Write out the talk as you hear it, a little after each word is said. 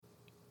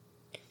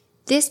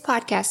This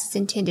podcast is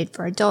intended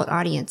for adult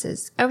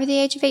audiences over the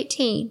age of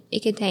 18.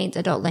 It contains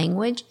adult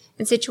language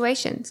and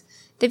situations.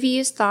 The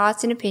views,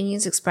 thoughts, and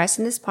opinions expressed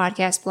in this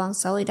podcast belong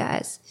solely to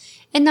us,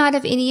 and not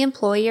of any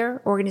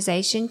employer,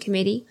 organization,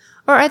 committee,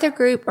 or other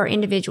group or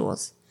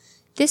individuals.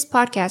 This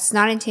podcast is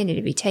not intended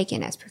to be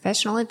taken as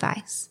professional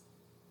advice.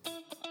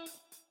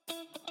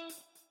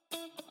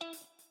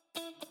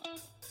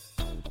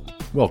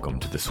 Welcome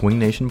to the Swing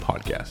Nation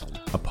Podcast,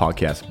 a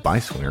podcast by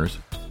swingers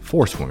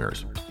for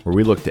swingers, where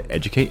we look to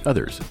educate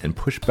others and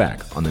push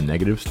back on the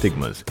negative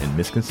stigmas and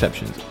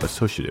misconceptions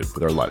associated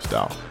with our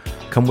lifestyle.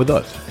 Come with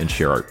us and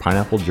share our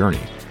pineapple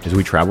journey as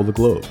we travel the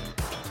globe.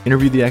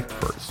 Interview the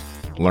experts,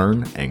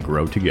 learn and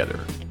grow together.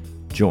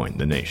 Join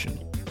the nation.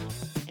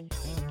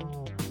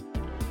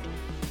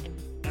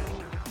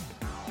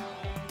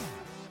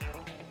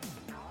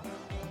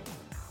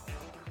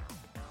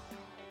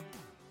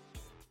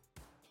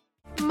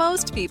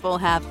 Most people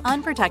have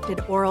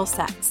unprotected oral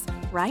sex,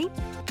 right?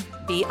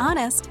 Be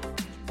honest.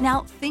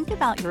 Now think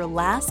about your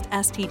last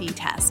STD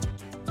test.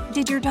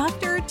 Did your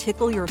doctor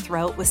tickle your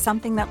throat with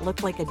something that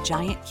looked like a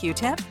giant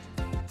Q-tip?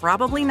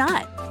 Probably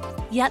not.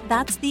 Yet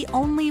that's the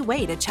only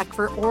way to check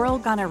for oral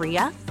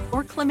gonorrhea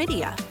or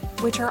chlamydia,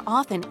 which are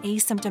often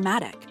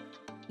asymptomatic.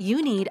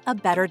 You need a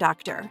better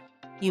doctor.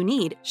 You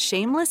need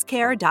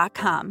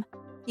shamelesscare.com.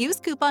 Use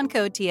coupon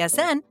code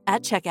TSN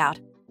at checkout.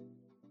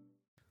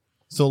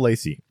 So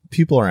Lacey,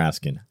 people are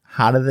asking,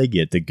 how do they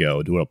get to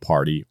go to a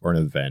party or an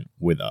event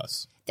with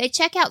us? They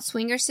check out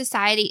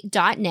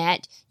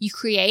swingersociety.net, you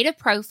create a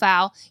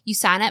profile, you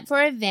sign up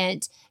for an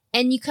event,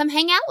 and you come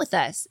hang out with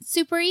us. It's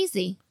super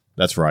easy.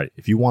 That's right.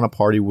 If you want to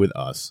party with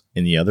us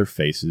and the other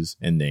faces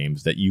and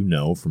names that you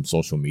know from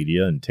social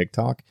media and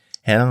TikTok,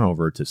 head on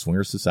over to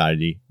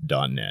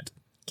swingersociety.net.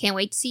 Can't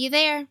wait to see you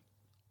there.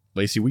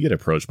 Lacey, we get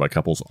approached by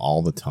couples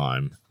all the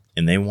time,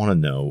 and they want to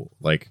know,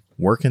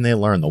 where can they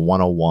learn the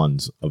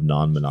 101s of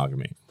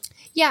non-monogamy?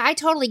 Yeah, I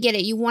totally get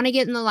it. You want to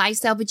get in the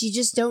lifestyle, but you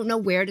just don't know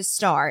where to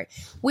start.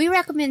 We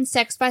recommend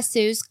Sex by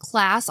Sue's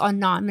class on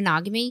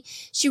non-monogamy.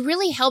 She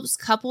really helps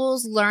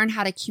couples learn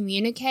how to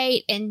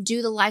communicate and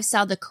do the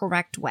lifestyle the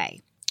correct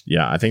way.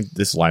 Yeah, I think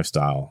this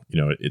lifestyle,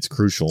 it's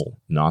crucial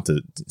not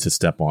to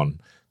step on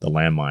the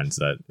landmines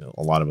that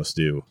a lot of us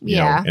do, you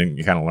know, and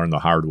you kind of learn the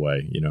hard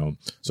way,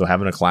 So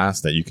having a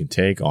class that you can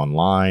take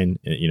online,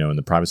 in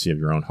the privacy of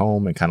your own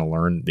home and kind of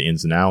learn the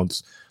ins and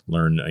outs,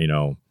 learn,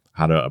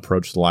 how to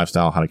approach the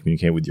lifestyle, how to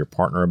communicate with your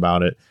partner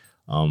about it.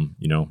 I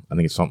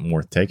think it's something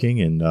worth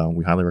taking, and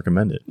we highly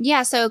recommend it.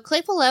 Yeah, so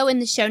click below in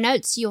the show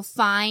notes. You'll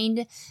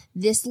find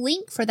this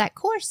link for that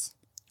course.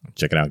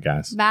 Check it out,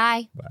 guys.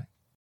 Bye. Bye.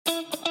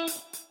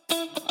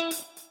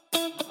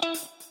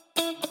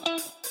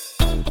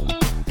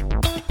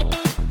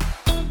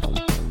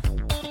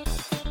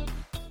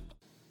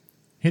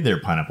 Hey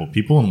there, Pineapple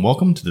people, and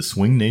welcome to the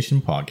Swing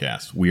Nation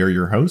Podcast. We are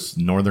your hosts,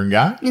 Northern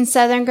Guy And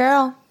Southern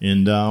Girl.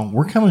 And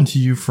we're coming to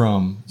you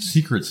from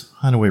Secrets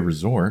Hideaway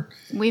Resort.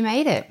 We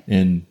made it.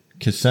 In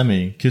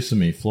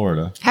Kissimmee,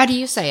 Florida. How do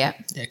you say it?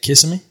 Yeah,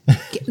 Kissimmee.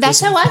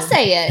 That's how I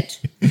say it.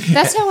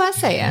 That's how I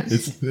say it.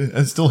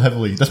 It's still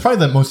that's probably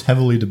the most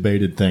heavily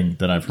debated thing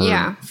that I've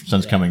heard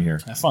since coming here.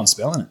 Have fun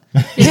spelling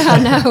it. Yeah,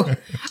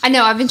 I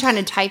know. I've been trying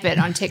to type it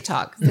on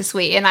TikTok this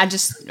week, and I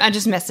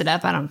just messed it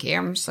up. I don't care.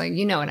 I'm just like,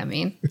 you know what I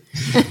mean.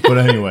 But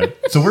anyway,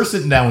 so we're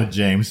sitting down with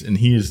James, and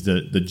he is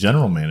the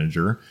general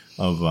manager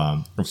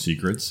of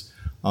Secrets.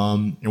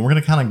 And we're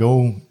going to kind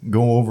of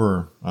go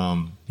over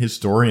his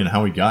story and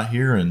how he got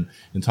here and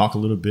talk a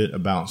little bit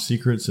about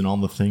Secrets and all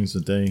the things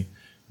that they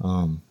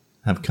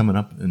have coming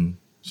up and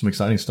some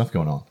exciting stuff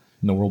going on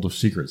in the world of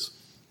Secrets.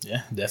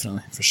 Yeah,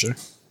 definitely, for sure.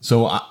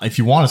 So if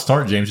you want to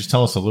start, James, just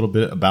tell us a little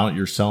bit about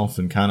yourself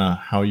and kind of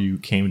how you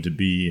came to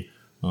be,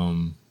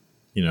 in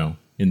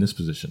this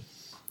position.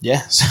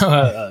 Yeah,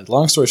 so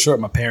long story short,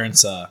 my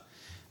parents, the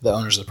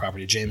owners of the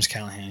property, James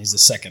Callahan, he's the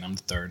second, I'm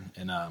the third,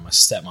 and my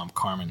stepmom,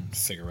 Carmen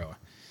Figueroa.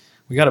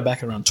 We got it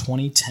back around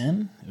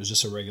 2010. It was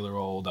just a regular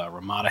old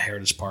Ramada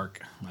Heritage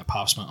Park. My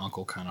pops, my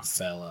uncle kind of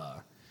fell.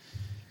 I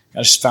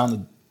just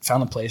found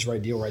the place,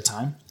 right deal, right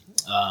time.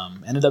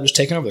 Ended up just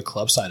taking over the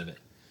club side of it.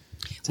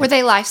 Were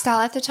they lifestyle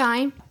at the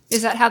time?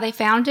 Is that how they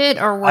found it,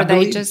 or were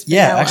they just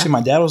vanilla? vanilla? Actually,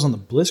 my dad was on the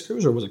Bliss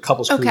Cruise, or was it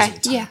Couples Cruise at the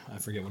time? Yeah. I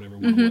forget whatever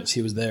one it was.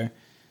 He was there.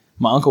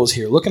 My uncle was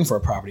here looking for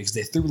a property because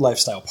they threw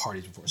lifestyle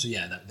parties before. So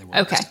yeah, they were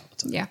lifestyle at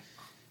the time. Yeah.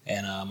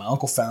 And my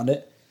uncle found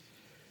it.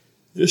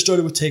 It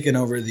started with taking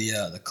over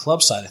the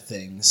club side of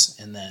things,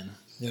 and then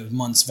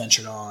months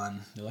ventured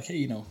on. They're like, hey,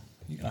 you got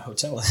a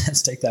hotel.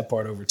 Let's take that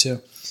part over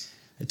too.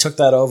 They took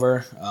that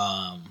over.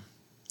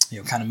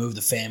 Kind of moved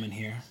the fam in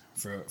here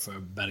for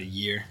about a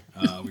year.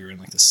 We were in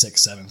like the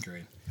 6th, 7th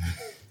grade.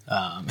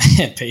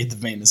 And paid the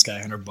maintenance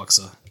guy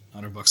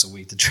 $100 a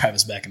week to drive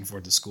us back and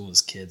forth to school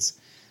as kids,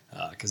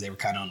 because they were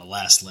kind of on the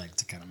last leg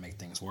to kind of make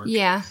things work.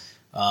 Yeah.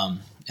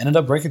 Ended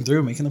up breaking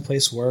through, making the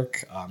place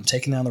work,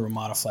 taking down the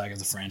Ramada flag of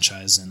the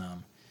franchise, and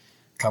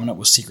coming up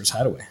with Secrets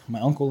Hideaway. My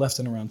uncle left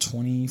in around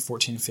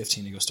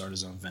 2014-15 to go start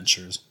his own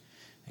ventures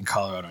in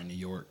Colorado and New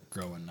York,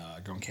 growing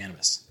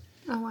cannabis.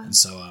 Oh, wow. And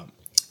so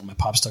my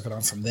pops took it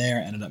on from there.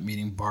 Ended up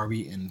meeting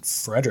Barbie and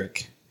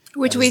Frederick.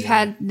 Which we've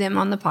had them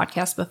on the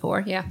podcast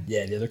before, yeah.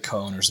 Yeah, the other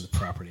co-owners of the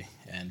property.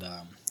 And,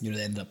 they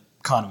ended up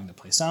condoing the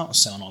place out,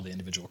 selling all the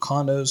individual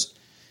condos,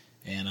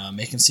 and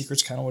making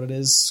Secrets kind of what it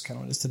is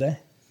today.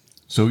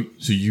 So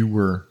you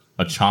were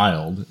a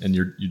child, and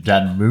your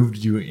dad moved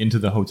you into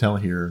the hotel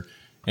here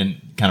and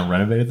kind of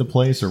renovated the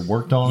place or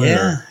worked on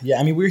it? Yeah.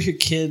 I mean, we were here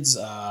kids.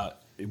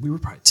 We were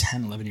probably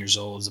 10, 11 years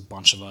old. There's a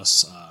bunch of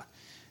us.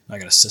 I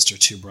got a sister,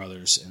 2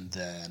 brothers, and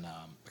then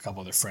a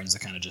couple other friends that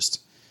kind of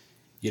just,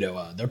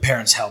 their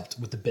parents helped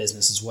with the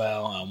business as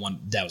well. One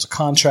dad was a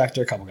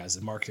contractor, a couple guys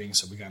did marketing,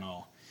 so we got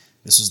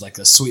this was like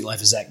the Sweet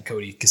Life of Zach and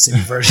Cody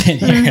Kissimmee version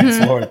here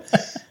in Florida.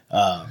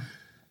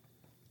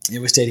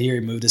 We stayed here. He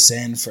moved us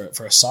in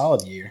for a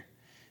solid year,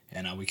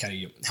 and we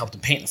kind of helped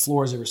him paint the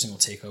floors every single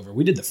takeover.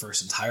 We did the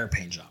first entire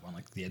paint job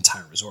on the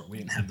entire resort. We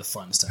didn't have the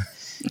funds to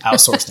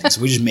outsource things,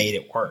 so we just made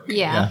it work.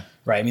 Yeah.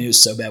 Right. I mean, it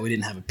was so bad we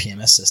didn't have a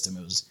PMS system.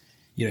 It was,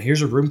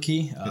 here's a room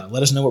key.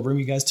 Let us know what room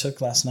you guys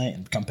took last night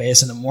and come pay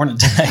us in the morning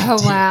tonight.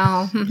 Oh,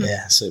 wow.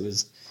 Yeah. So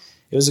it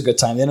was a good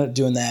time. They ended up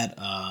doing that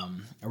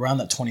around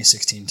that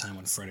 2016 time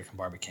when Frederick and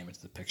Barbie came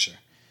into the picture.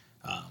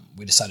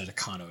 We decided to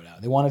condo it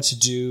out. They wanted to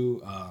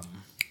do,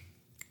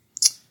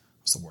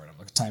 what's the word? I'm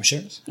looking,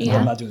 timeshares. Yeah.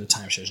 I'm not doing the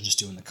timeshares, just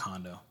doing the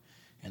condo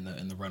and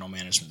the rental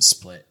management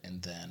split.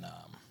 And then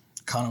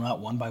condo out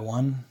one by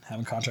one,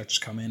 having contractors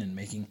come in and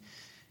making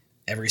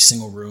every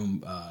single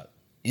room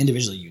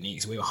individually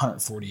unique. So we have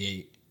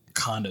 148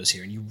 condos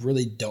here, and you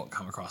really don't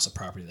come across a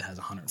property that has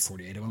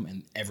 148 of them,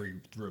 and every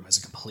room has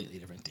a completely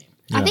different theme.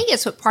 Yeah. I think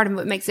it's part of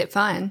what makes it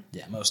fun.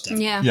 Yeah, most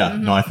definitely. Yeah.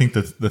 Mm-hmm. No, I think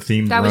the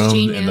themed that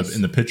room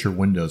and the picture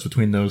windows,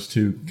 between those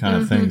two kind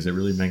of things, it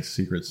really makes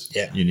Secrets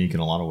unique in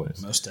a lot of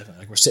ways. Most definitely.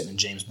 Like we're sitting in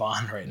James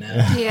Bond right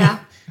now. Yeah.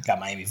 Got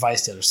Miami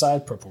Vice the other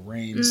side, Purple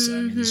Rain. So,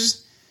 I mean,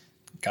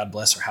 God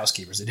bless our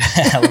housekeepers. They do a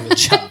hell of a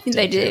job.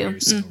 They do.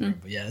 Every single room.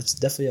 But yeah, it's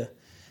definitely an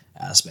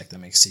aspect that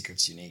makes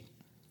Secrets unique.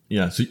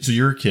 Yeah. So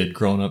you're a kid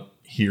growing up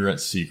here at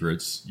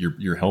Secrets.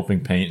 You're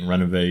helping paint and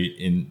renovate.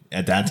 And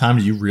at that time,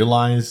 did you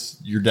realize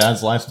your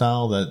dad's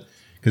lifestyle? That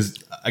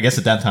because I guess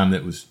at that time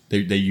that was they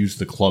used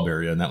the club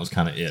area and that was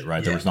kind of it, right?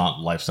 Yeah. There was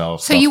not lifestyle.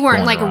 So you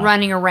weren't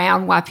running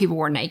around while people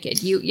were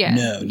naked.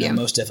 No,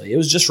 most definitely. It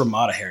was just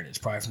Ramada Heritage,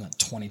 probably from that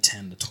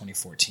 2010 to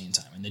 2014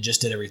 time, and they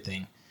just did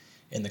everything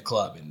in the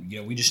club. And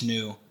we just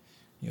knew,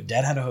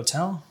 Dad had a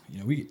hotel.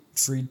 We get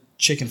free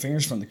chicken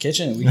fingers from the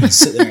kitchen, and we could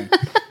sit there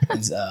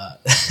and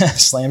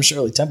slam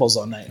Shirley Temples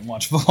all night and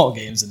watch football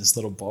games in this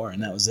little bar,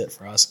 and that was it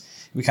for us.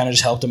 We kind of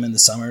just helped them in the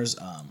summers.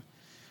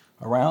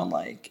 Around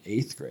like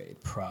 8th grade,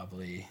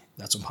 probably,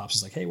 that's when Pops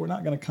was like, hey, we're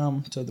not going to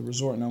come to the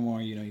resort no more.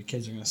 Your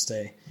kids are going to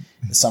stay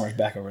the summers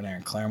back over there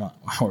in Claremont,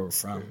 where we're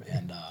from.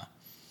 And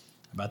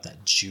about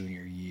that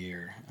junior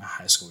year of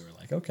high school, we were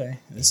like, okay,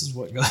 this is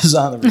what goes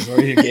on at the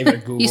resort. You gave it a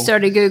Google. You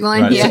started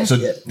Googling, right. yeah. So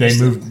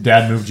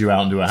Dad moved you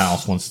out into a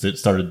house once it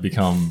started to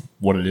become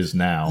what it is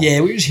now.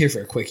 Yeah, we were just here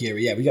for a quick year.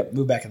 But yeah, we got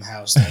moved back in the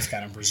house. That's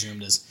kind of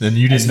presumed as. Then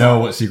you didn't know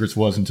what Secrets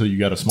was until you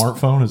got a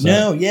smartphone? I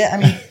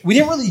mean, we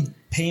didn't really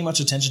pay much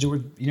attention to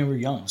it. We were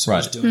young. So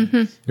right.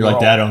 You're like,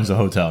 Dad owns a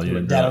hotel.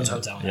 Dad owns a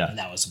hotel. Yeah. And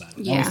that was about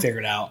it. Yeah. And we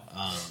figured out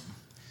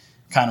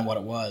kind of what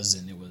it was.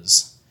 And it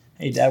was,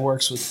 hey, Dad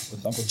works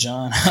with Uncle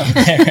John out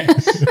there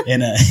in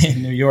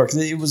New York.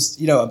 It was,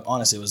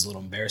 honestly, it was a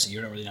little embarrassing. You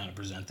don't really know how to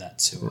present that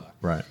to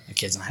the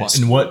kids in high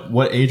school. And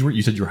what age were you?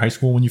 You said you were high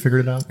school when you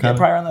figured it out?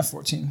 Probably around that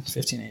 14,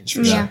 15 age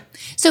for sure.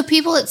 So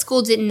people at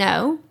school didn't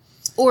know?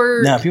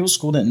 Or no, people at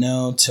school didn't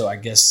know till I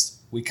guess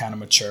we kind of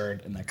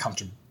matured and that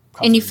comfortable.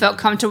 And you felt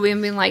comfortable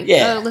in being like,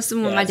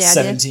 listen what my dad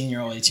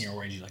 17-year-old,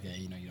 18-year-old age, you're like,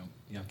 you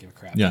don't give a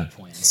crap at that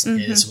point. It's like,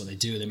 this is what they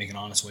do. They make an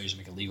honest wage, they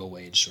make a legal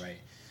wage, right?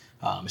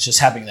 It's just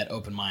having that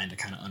open mind to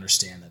kind of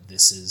understand that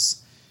this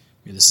is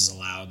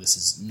allowed, this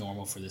is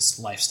normal for this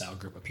lifestyle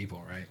group of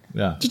people, right?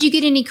 Yeah. Did you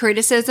get any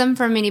criticism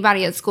from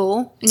anybody at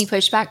school? Any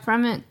pushback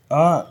from it?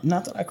 Not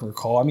that I can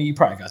recall. I mean, you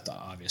probably got the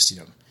obvious,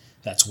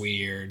 that's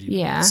weird.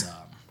 What's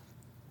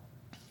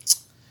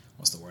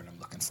the word I'm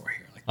looking for here?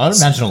 I would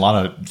imagine a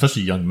lot of,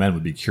 especially young men,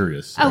 would be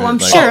curious. Oh, right? I'm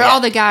sure all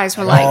the guys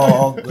were like,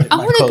 I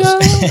want to go.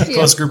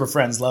 Close group of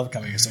friends love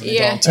coming here. So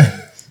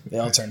they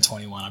all turned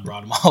 21. I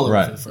brought them all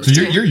over for the first time.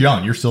 So you're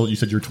young. You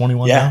said you're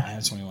 21 now? Yeah, I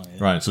am 21.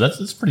 Yeah. Right. So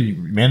that's pretty,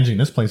 managing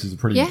this place is a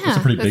pretty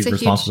big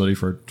responsibility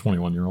for a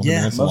 21-year-old.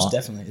 Yeah, most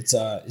definitely.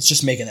 It's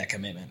just making that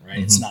commitment, right?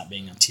 Mm-hmm. It's not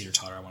being a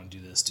teeter-totter. I want to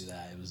do this, do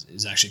that. It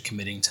was actually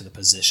committing to the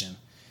position.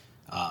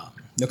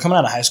 Coming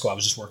out of high school, I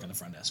was just working the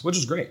front desk, which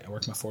was great. I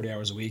worked my 40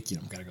 hours a week.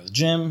 Got to go to the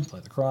gym,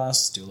 play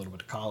lacrosse, do a little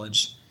bit of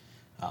college.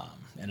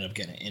 Ended up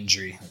getting an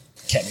injury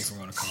that kept me from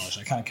going to college.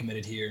 I kind of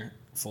committed here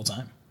full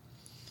time.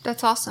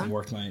 That's awesome. And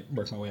worked my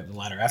way up the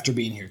ladder after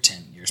being here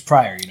 10 years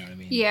prior. You know what I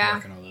mean? Yeah.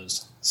 Working all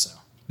those. So.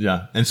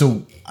 Yeah, and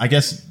so I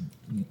guess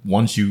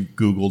once you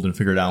Googled and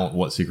figured out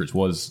what Secrets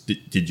was,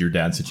 did your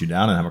dad sit you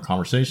down and have a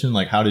conversation?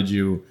 Like, how did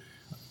you,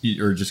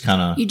 or just kind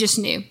of? You just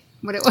knew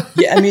what it was.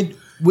 Yeah, I mean.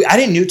 I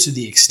didn't know to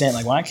the extent,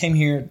 like when I came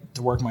here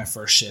to work my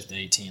first shift at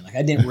 18, like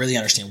I didn't really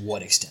understand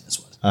what extent this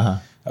was.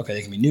 Okay,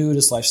 they can be new to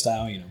this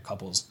lifestyle,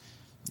 couples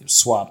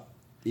swap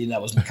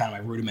that was kind of my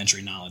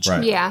rudimentary knowledge.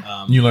 Right.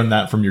 Yeah. You learned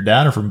that from your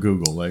dad or from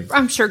Google? Like,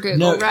 I'm sure Google,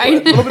 No,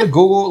 right? A little bit of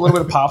Google, a little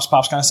bit of Pops.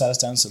 Pops kind of sat us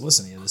down and said,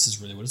 listen, this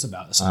is really what it's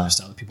about. This is a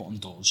lifestyle that people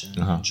indulge in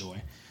and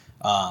enjoy.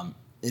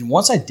 And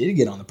once I did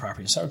get on the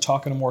property and started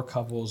talking to more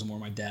couples and more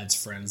of my dad's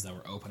friends that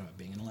were open about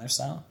being in a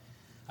lifestyle,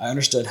 I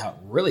understood how it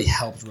really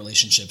helped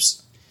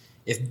relationships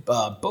if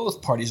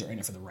both parties are in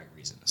it for the right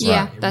reasons.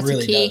 Yeah, It that's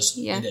really a key. does.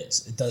 Yeah. It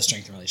is. It does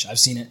strengthen relationships. I've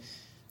seen it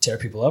tear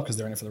people up because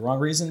they're in it for the wrong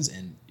reasons,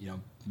 and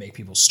make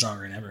people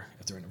stronger than ever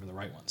if they're in it for the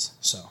right ones.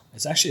 So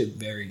it's actually a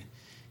very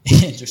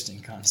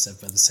interesting concept,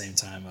 but at the same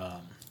time,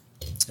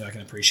 I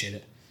can appreciate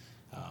it.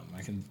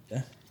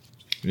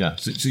 yeah.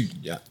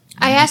 Yeah.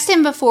 I asked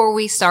him before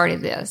we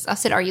started this. I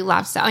said, "Are you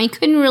lifestyle?" And he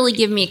couldn't really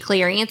give me a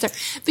clear answer.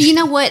 But you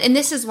know what? And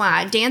this is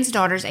why Dan's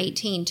daughter's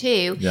 18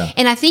 too. Yeah.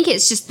 And I think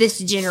it's just this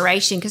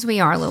generation, because we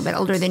are a little bit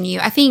older than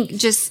you. I think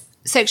just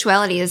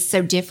sexuality is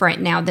so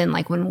different now than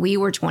like when we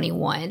were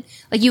 21.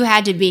 Like you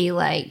had to be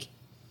like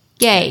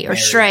gay or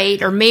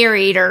straight or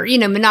married or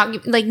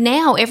monogamous. Like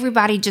now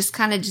everybody just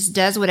kind of just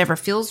does whatever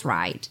feels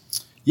right.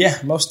 Yeah,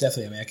 most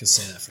definitely. I mean, I could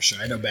say that for sure.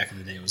 I know back in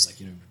the day it was like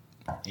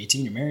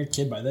 18, you're married,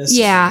 kid by this.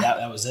 Yeah.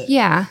 That was it.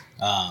 Yeah.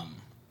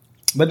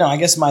 But no, I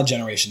guess my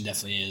generation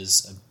definitely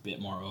is a bit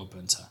more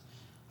open to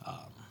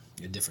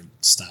different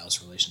styles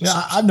of relationships.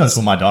 Yeah, I've noticed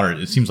with my daughter,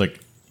 it seems like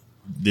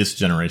this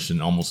generation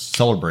almost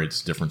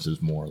celebrates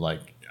differences more. Like,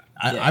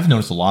 I've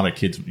noticed a lot of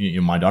kids,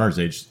 my daughter's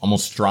age,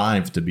 almost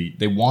strive to be.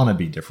 They want to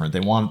be different. They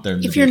want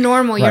them. If you're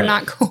normal, you're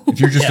not cool. If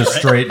you're just a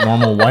straight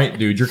normal white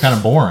dude, you're kind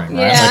of boring,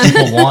 right?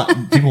 Yeah.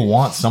 Like people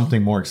want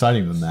something more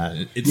exciting than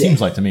that. It seems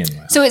like to me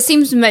anyway. So it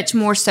seems much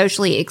more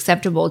socially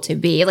acceptable to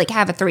be like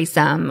have a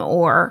threesome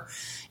or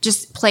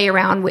just play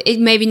around with it.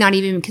 Maybe not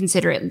even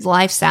consider it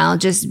lifestyle,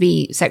 just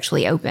be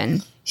sexually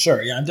open.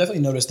 Sure, yeah, I've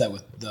definitely noticed that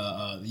with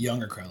the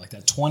younger crowd, like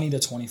that 20 to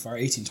 25,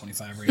 18,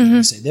 25 range.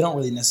 They say they don't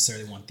really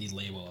necessarily want the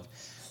label of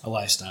a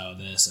lifestyle,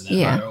 this and that.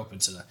 Yeah. They're open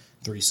to the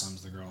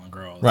threesomes, the girl and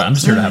girl. Right, I'm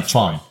just here to have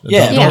fun.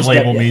 Yeah. Don't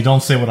label Yeah. me.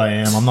 Don't say what I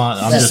am. I'm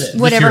not. I'm That's just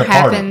it. Whatever just here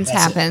to party. happens, That's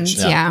it, happens.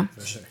 for sure. Yeah.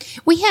 For sure.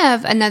 We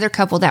have another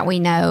couple that we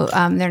know.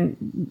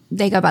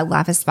 They go by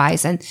Life of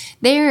Spice, and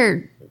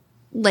they're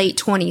late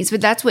 20s, but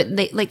that's what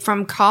they like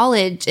from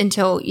college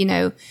until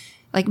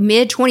like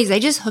mid 20s. They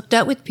just hooked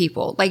up with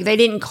people. Like they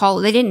didn't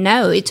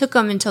know. It took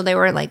them until they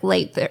were like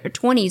late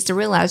 20s to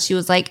realize she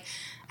was like,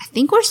 I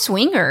think we're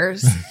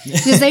swingers,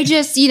 because they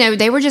just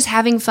they were just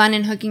having fun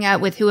and hooking up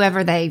with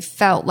whoever they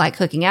felt like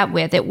hooking up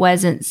with. It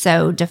wasn't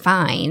so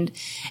defined,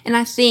 and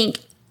I think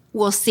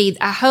we'll see.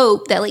 I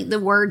hope that like the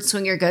word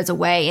swinger goes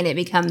away and it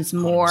becomes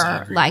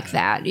more like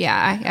that.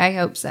 Yeah, I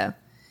hope so.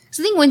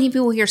 So I think when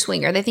people hear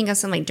swinger, they think of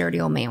some like dirty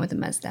old man with a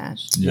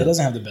mustache. Yeah, it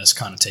doesn't have the best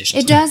connotation.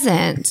 It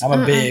doesn't.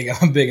 I'm a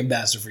big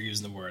ambassador for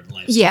using the word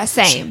lifestyle. Yeah,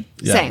 same.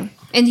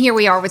 And here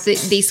we are with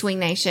the Swing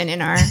Nation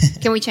in our.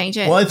 Can we change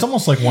it? Well, it's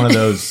almost like one of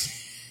those,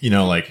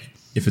 like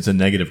if it's a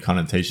negative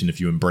connotation, if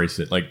you embrace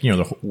it, like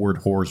the word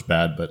whore is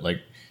bad, but like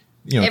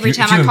every if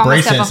time you I call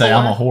embrace it and myself say a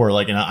I'm a whore. whore,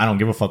 like, and I don't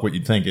give a fuck what you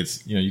think.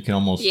 It's you can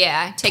almost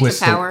take twist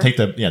the power, take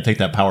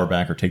that power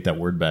back or take that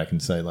word back and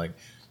say like.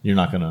 You're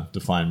not going to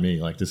define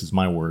me. Like, this is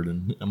my word,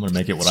 and I'm going to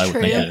make it what I would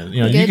think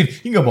it is.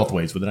 You can go both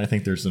ways with it. I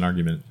think there's an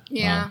argument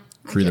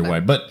for either way.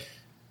 But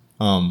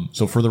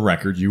so for the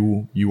record,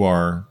 you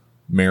are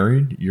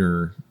married.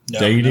 You're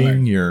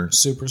dating. You're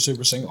super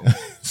single.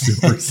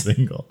 super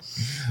single.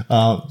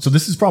 So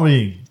this is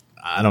probably,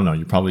 I don't know.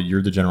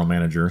 You're the general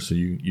manager, so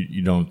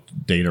you don't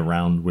date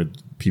around with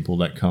people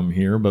that come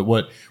here. But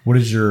what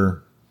is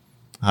your?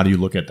 How do you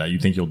look at that? You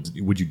think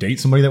would you date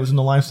somebody that was in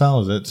the lifestyle?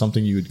 Is that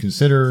something you would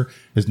consider?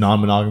 Is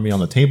non-monogamy on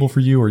the table for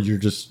you, or you're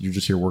just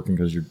here working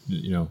because you're.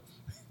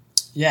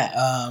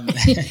 Yeah.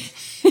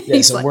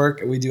 So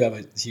work. We do have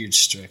a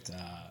huge strict,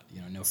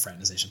 no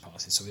fraternization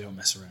policy, so we don't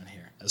mess around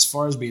here. As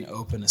far as being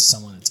open as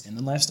someone that's in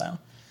the lifestyle,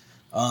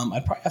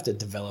 I'd probably have to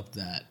develop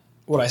that.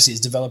 What I see is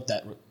develop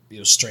that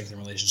strengthen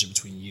relationship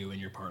between you and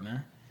your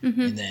partner,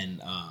 and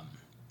then.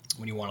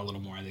 When you want a little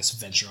more, I guess,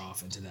 venture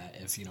off into that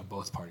if,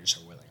 both parties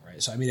are willing,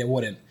 right? So, I mean, it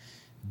wouldn't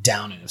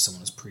down it if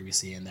someone was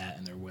previously in that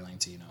and they're willing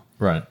to,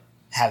 right.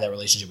 have that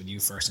relationship with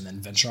you first and then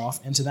venture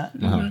off into that.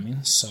 You know what I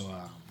mean? So,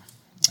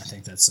 I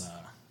think that's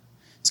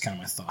it's kind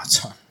of my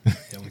thoughts on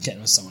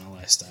getting with someone in a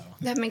lifestyle.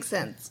 That makes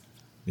sense.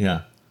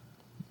 Yeah.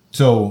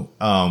 So,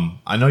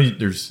 I know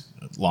there's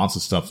lots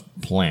of stuff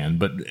planned,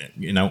 but,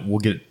 we'll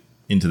get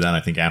into that,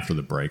 I think, after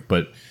the break.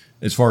 But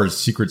as far as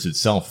Secrets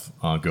itself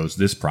goes,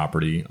 this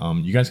property,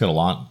 you guys got a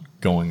lot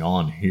going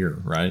on here,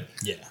 right?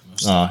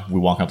 Yeah. We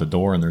walk out the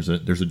door and there's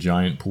a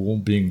giant pool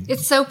being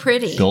It's so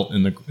pretty. built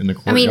in the courtyard.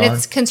 I mean,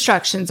 it's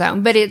construction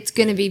zone, but it's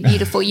going to be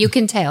beautiful. You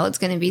can tell it's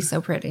going to be so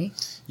pretty.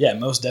 Yeah,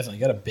 most definitely.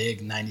 Got a big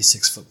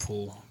 96-foot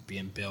pool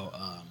being built.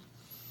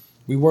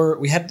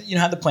 We had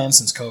had the plan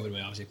since COVID,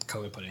 but obviously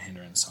COVID put a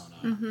hindrance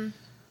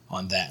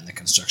on that and the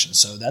construction.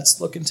 So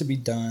that's looking to be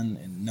done,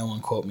 and no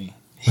one quote me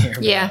here,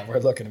 but we're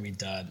looking to be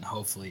done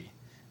hopefully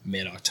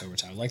mid-October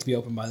time. I'd like to be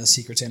open by the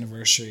Secrets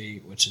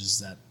anniversary, which is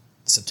that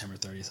September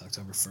 30th,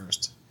 October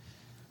 1st.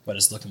 But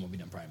it's looking we'll be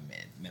done probably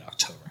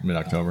mid-October.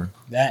 Mid-October.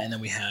 That, and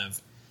then we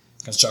have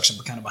construction,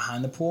 but kind of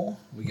behind the pool,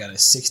 we got a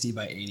 60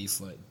 by 80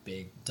 foot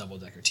big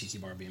double-decker tiki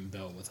bar being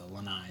built with a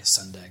lanai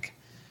sun deck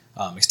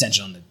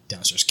extension on the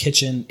downstairs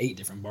kitchen, 8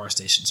 different bar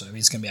stations. So I mean,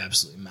 it's going to be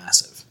absolutely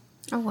massive.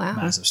 Oh wow,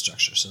 massive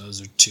structure. So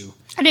those are two.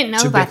 I didn't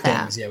know about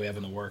that. Things, yeah, we have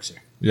in the works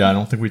here. Yeah, I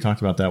don't think we talked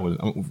about that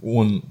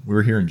when we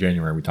were here in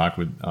January. We talked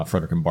with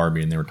Frederick and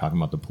Barbie, and they were talking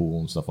about the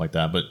pool and stuff like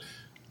that. But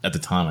at the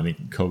time, I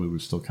think COVID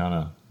was still kind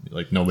of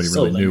like nobody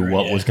really knew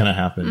what was going to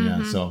happen.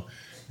 Mm-hmm. Yeah, so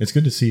it's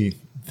good to see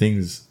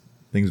things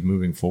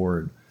moving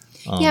forward.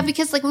 Yeah,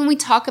 because like when we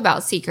talk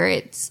about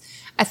secrets,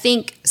 I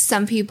think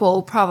some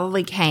people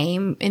probably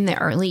came in the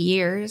early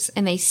years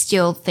and they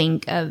still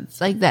think of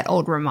like that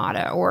old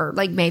Ramada or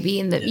like maybe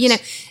in the, you know,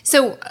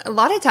 so a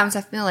lot of times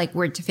I feel like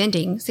we're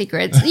defending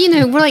secrets, you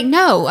know, we're like,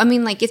 no, I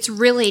mean, like it's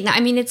really not, I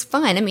mean, it's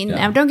fun. I mean,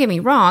 now, don't get me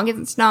wrong.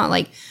 It's not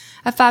like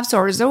a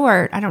 5-star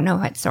resort. I don't know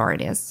what star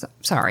it is.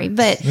 Sorry.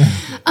 But,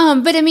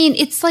 but I mean,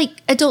 it's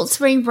like adult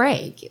spring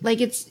break.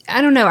 Like it's,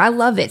 I don't know. I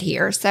love it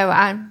here. So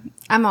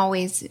I'm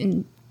always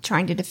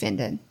trying to defend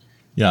it.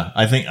 Yeah,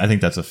 I think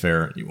that's a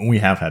fair. We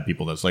have had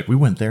people that's like, we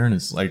went there and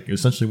it's like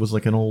essentially was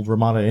like an old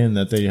Ramada Inn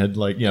that they had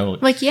like, you know,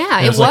 like yeah,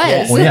 it was.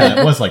 Like, well,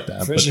 yeah, it was like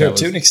that for sure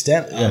to an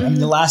extent. Yeah. I mean,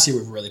 the last year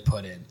we've really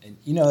put in, and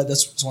you know,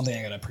 that's one thing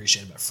I gotta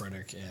appreciate about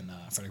Frederick and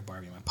Frederick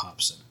Barbie and my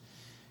pops and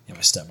you know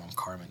my stepmom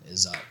Carmen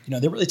is you know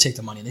they really take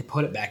the money and they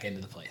put it back into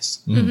the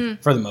place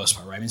for the most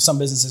part, right? I mean, some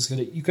businesses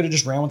you could have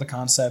just ran with the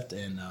concept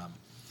and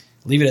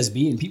leave it as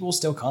be, and people will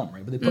still come,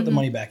 right? But they put the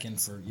money back in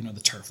for you know the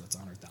turf that's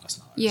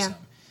 $100,000. Yeah.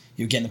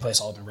 You're getting the place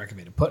all up and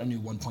renovated. Put a new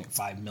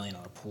 $1.5 million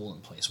pool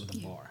in place with a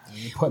bar. I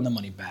mean, you're putting the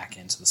money back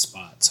into the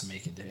spot to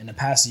make it. In the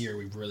past year,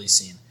 we've really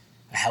seen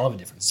a hell of a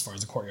difference as far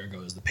as the courtyard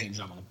goes, the paint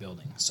job on the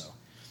building. So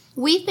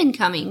we've been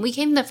coming. We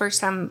came the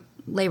first time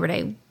Labor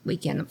Day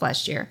weekend of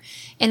last year,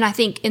 and I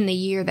think in the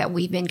year that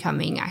we've been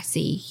coming, I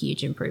see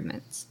huge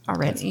improvements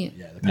already.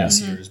 Yeah, the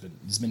past year has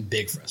been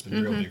big for us.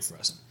 Been real big for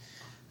us.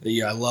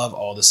 And I love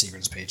all the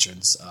Secrets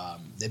patrons.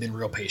 They've been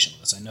real patient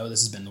with us. I know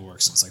this has been the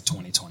work since like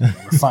 2020.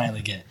 But we're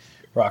finally getting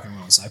rock and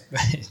roll. So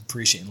I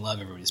appreciate and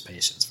love everybody's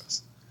patience for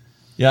us.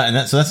 Yeah, and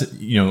that's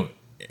you know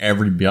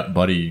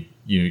everybody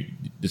you know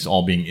it's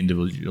all being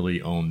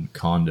individually owned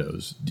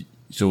condos.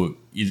 So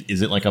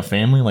is it like a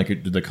family? Like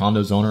did the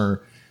condos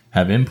owner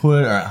have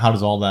input, or how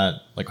does all that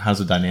like how's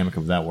the dynamic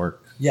of that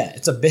work? Yeah,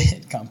 it's a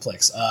bit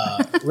complex.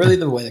 Really,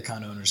 the way the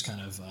condo owners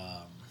kind of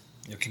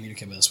you know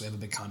communicate with us, we have a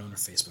big condo owner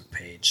Facebook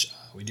page.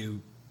 We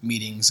do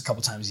meetings a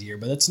couple times a year,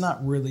 but it's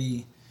not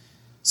really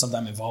something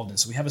I'm involved in.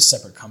 So we have a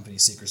separate company,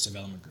 Secrets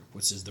Development Group,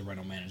 which is the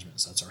rental management.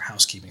 So that's our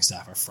housekeeping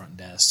staff, our front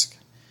desk,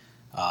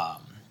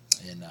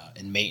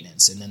 and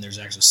maintenance. And then there's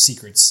actually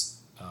Secrets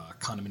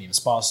Condominium and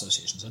Spa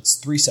Association. So it's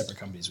 3 separate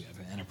companies we have.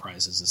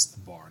 Enterprises is the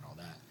bar and all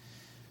that.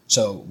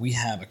 So we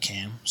have a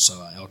CAM, so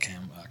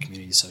LCAM,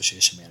 Community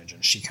Association Manager,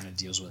 and she kind of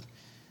deals with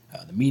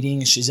the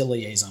meetings. She's a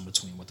liaison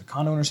between what the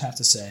condo owners have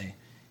to say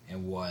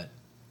and what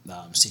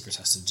Secrets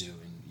has to do,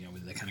 and you know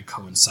they kind of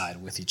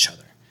coincide with each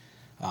other.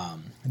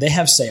 They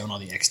have say on all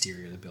the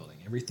exterior of the building.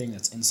 Everything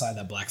that's inside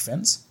that black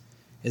fence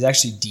is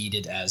actually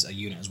deeded as a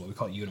unit, is what we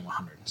call Unit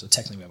 100. So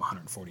technically we have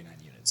 149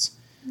 units.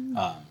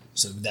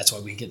 So that's why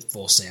we get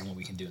full say on what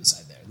we can do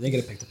inside there. They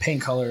get to pick the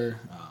paint color,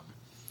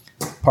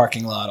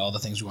 parking lot, all the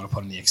things we want to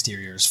put on the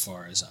exterior as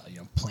far as you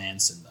know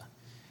plants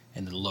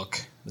and the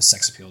look, the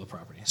sex appeal of the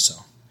property. So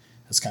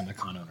that's kind of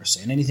the condo owner's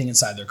say. And anything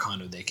inside their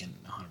condo they can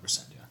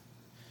 100% do.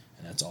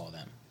 And that's all of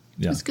them.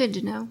 Yeah. It's good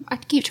to know. I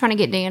keep trying to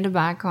get Dan to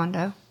buy a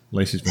condo.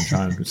 Lacey's been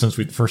trying since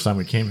the first time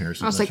we came here.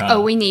 I was like,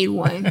 oh, we need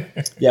one.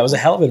 Yeah, it was a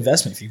hell of an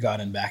investment if you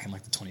got in back in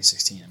like the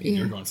 2016. I mean,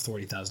 you were going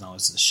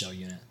 $40,000 to the shell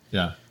unit.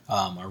 Yeah.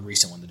 Our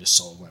recent one that just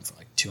sold went for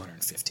like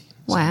 $215,000. So,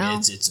 wow. I mean,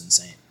 it's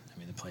insane. I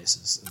mean, the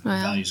the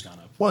value's gone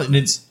up. Well, and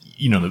it's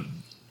you know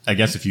I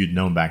guess if you'd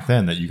known back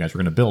then that you guys were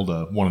going to build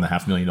a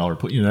 $1.5 million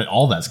put, you know,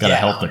 all that's got to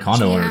help the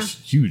condo owners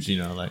huge.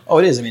 You know, like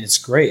it is. I mean, it's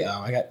great.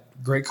 I got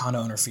great condo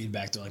owner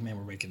feedback. They're like, man,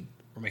 we're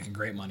making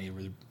great money.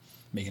 We're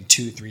making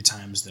 2-3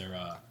 times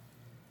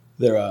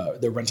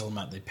their rental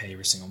amount they pay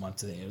every single month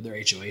to their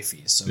HOA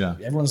fees. So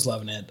everyone's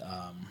loving it.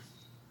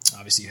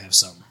 Obviously, you have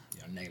some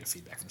negative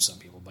feedback from some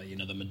people, but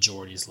the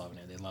majority is loving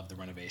it. They love the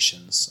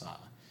renovations,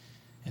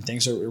 and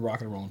things are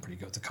rocking and rolling pretty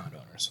good with the condo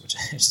owners, which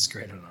is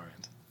great on our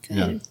end.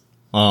 Good.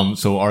 Yeah.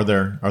 So are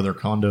there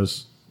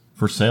condos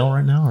for sale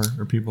right now,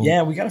 or people?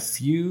 Yeah, we got a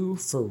few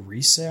for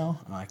resale.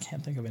 I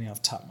can't think of any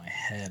off the top of my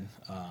head.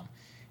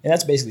 And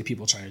that's basically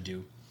people trying to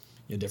do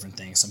different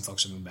things. Some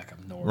folks are moving back up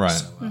north. Right.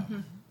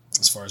 So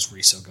as far as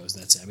resale goes,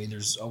 that's it. I mean,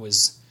 there's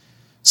always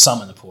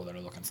some in the pool that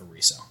are looking for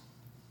resale.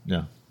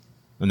 Yeah.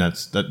 And that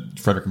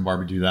Frederick and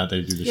Barbie do that.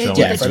 They do the show.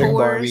 Yeah, Frederick and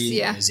Barbie.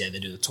 They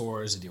do the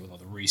tours. They deal with all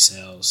the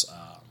resales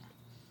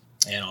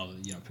and all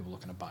the people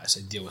looking to buy. So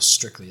they deal with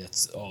strictly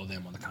that's all of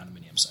them on the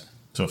condominium side.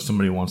 So if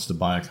somebody wants to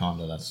buy a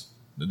condo,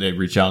 they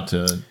reach out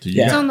to you.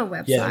 Yeah. It's on the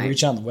website. Yeah, they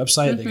reach out on the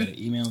website. They got an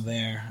email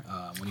there.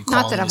 When you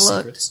call Not that I've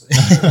looked.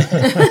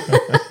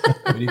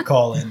 When you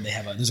call in,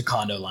 there's a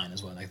condo line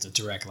as well. Like it's a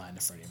direct line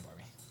to Freddie and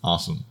Barbie.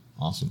 Awesome.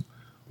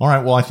 All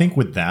right. Well, I think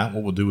with that,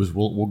 what we'll do is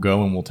we'll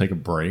go and we'll take a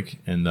break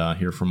and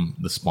hear from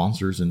the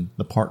sponsors and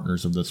the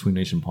partners of the Swing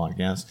Nation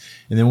podcast.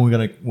 And then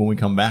when we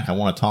come back, I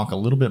want to talk a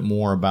little bit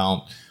more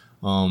about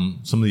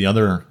some of the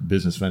other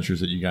business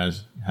ventures that you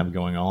guys have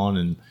going on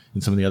and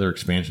some of the other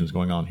expansions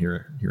going on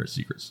here at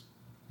Secrets.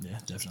 Yeah,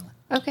 definitely.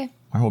 Okay. All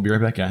right. We'll be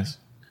right back, guys.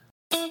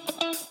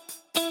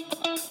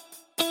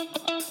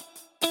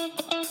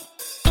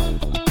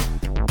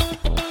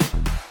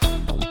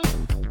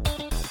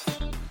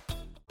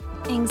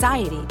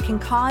 Anxiety can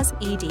cause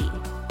ED,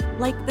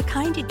 like the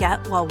kind you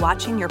get while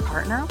watching your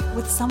partner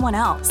with someone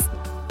else.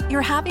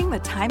 You're having the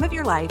time of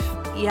your life,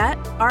 yet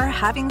are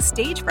having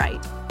stage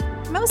fright.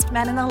 Most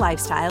men in the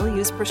lifestyle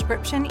use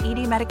prescription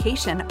ED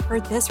medication for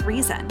this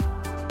reason.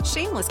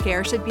 Shameless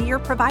Care should be your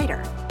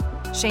provider.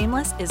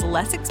 Shameless is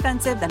less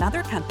expensive than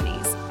other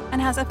companies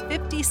and has a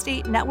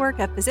 50-state network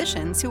of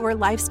physicians who are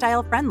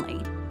lifestyle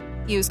friendly.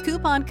 Use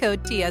coupon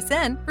code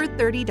TSN for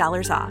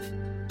 $30 off.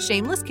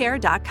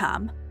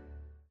 Shamelesscare.com.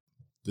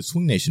 The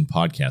Swing Nation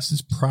podcast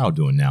is proud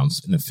to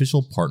announce an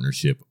official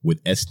partnership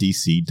with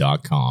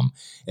SDC.com.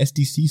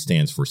 SDC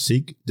stands for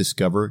Seek,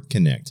 Discover,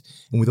 Connect.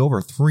 And with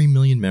over 3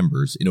 million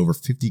members in over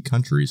 50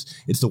 countries,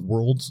 it's the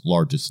world's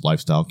largest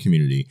lifestyle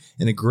community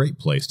and a great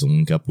place to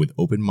link up with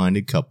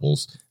open-minded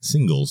couples,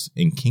 singles,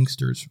 and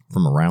kinksters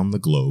from around the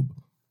globe.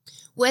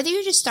 Whether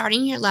you're just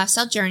starting your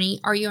lifestyle journey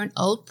or you're an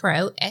old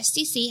pro,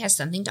 SDC has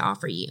something to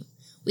offer you.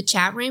 With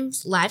chat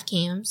rooms, live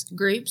cams,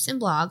 groups,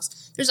 and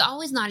blogs, there's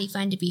always naughty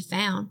fun to be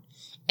found.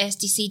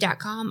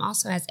 SDC.com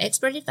also has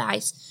expert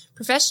advice,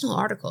 professional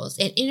articles,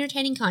 and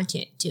entertaining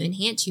content to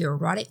enhance your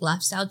erotic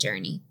lifestyle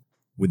journey.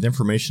 With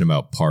information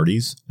about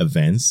parties,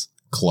 events,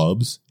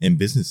 clubs, and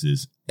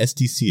businesses,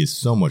 SDC is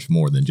so much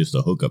more than just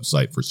a hookup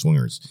site for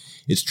swingers.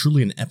 It's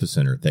truly an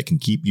epicenter that can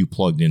keep you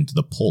plugged into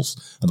the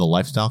pulse of the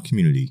lifestyle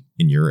community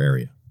in your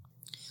area.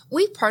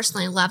 We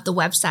personally love the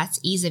website's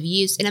ease of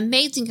use and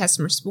amazing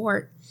customer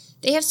support.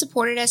 They have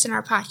supported us in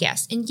our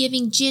podcast and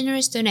giving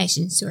generous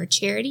donations to our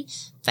charity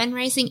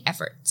fundraising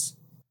efforts.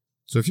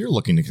 So if you're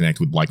looking to connect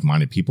with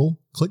like-minded people,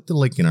 click the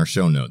link in our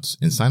show notes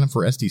and sign up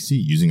for SDC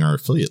using our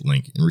affiliate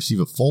link and receive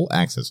a full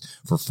access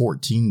for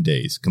 14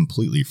 days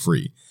completely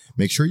free.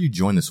 Make sure you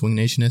join the Swing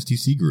Nation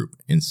SDC group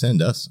and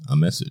send us a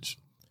message.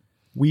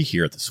 We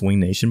here at the Swing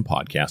Nation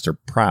podcast are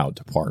proud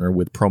to partner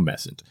with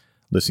Promescent.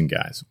 Listen,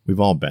 guys, we've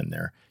all been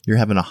there. You're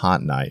having a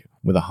hot night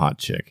with a hot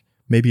chick,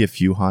 maybe a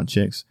few hot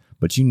chicks,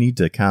 but you need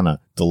to kind of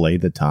delay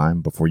the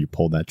time before you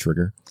pull that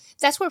trigger.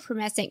 That's where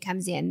Promescent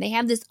comes in. They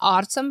have this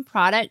awesome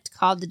product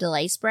called the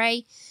Delay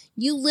Spray.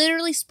 You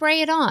literally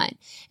spray it on,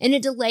 and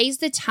it delays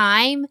the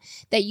time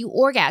that you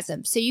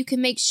orgasm, so you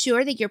can make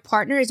sure that your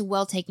partner is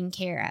well taken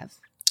care of.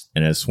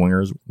 And as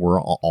swingers, we're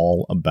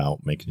all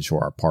about making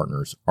sure our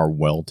partners are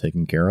well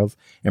taken care of,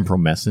 and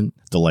Promescent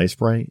Delay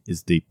Spray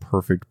is the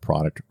perfect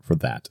product for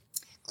that.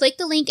 Click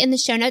the link in the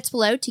show notes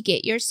below to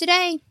get yours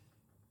today.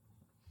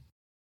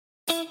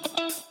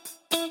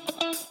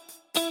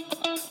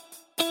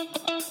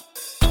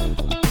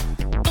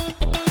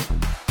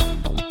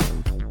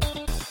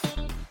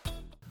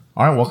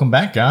 All right, welcome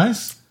back,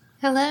 guys.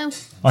 Hello. All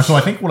right, so I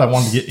think what I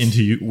wanted to get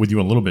into with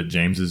you a little bit,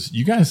 James, is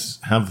you guys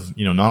have,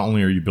 not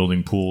only are you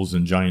building pools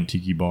and giant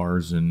tiki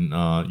bars and,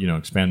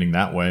 expanding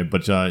that way,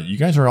 but you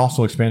guys are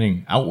also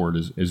expanding outward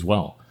as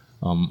well.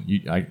 From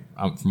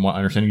what I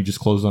understand, you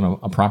just closed on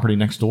a property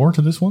next door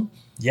to this one?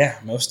 Yeah,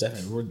 most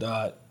definitely. We're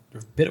a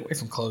bit away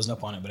from closing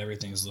up on it, but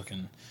everything's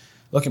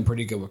looking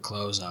pretty good with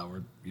close.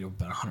 We're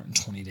about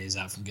 120 days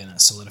out from getting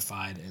it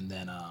solidified, and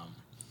then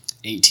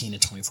 18 to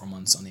 24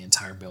 months on the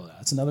entire build out.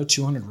 It's another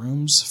 200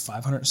 rooms,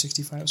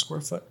 565 square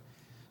foot.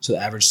 So the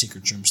average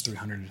secret room is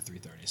 300 to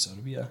 330. So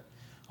it'll be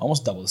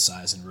almost double the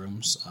size in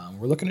rooms.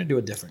 We're looking to do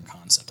a different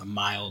concept, a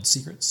mild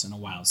secrets and a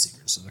wild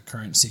secrets. So the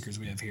current secrets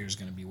we have here is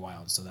going to be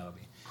wild. So that'll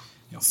be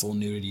full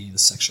nudity, the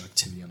sexual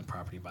activity on the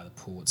property by the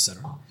pool,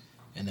 etc.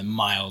 And then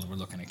mild, we're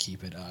looking to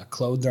keep it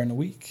clothed during the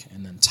week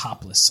and then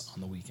topless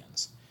on the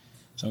weekends.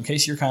 So in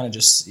case you're kind of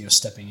just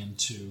stepping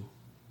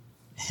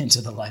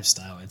into the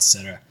lifestyle,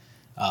 etc.,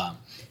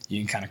 you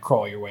can kind of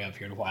crawl your way up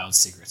here to Wild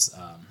Secrets.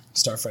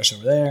 Start fresh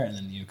over there, and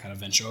then you kind of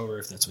venture over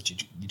if that's what you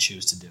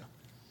choose to do.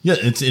 Yeah,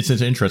 it's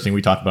interesting.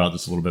 We talked about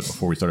this a little bit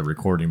before we started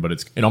recording, but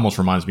it almost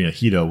reminds me of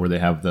Hito, where they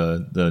have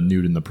the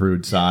nude and the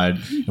prude side.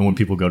 And when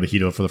people go to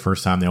Hito for the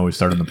first time, they always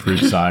start on the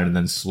prude side and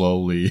then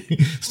slowly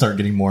start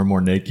getting more and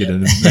more naked. Yep.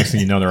 And the next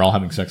thing you know, they're all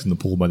having sex in the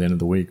pool by the end of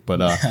the week. But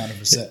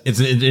 100%. It's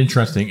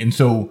interesting. And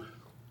so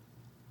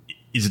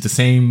is it the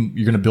same?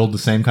 You're going to build the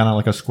same kind of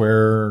like a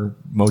square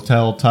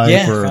motel type?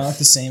 Yeah, kind of like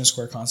the same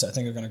square concept. I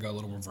think we're going to go a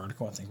little more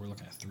vertical. I think we're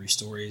looking at 3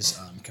 stories.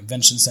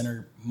 Convention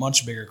center,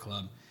 much bigger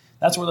club.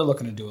 That's where they're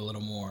looking to do a little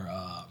more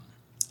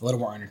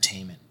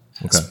entertainment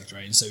aspect,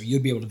 right? And so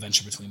you'd be able to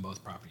venture between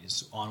both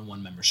properties on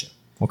one membership.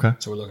 Okay.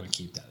 So we're looking to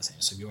keep that the same.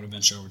 So if you want to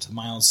venture over to the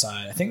mild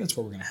side, I think that's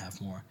where we're going to have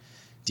more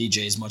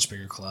DJs, much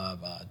bigger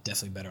club,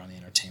 definitely better on the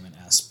entertainment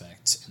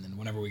aspect. And then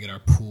whenever we get our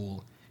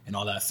pool and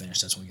all that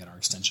finished, that's when we get our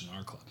extension in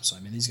our club. So,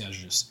 these guys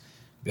are just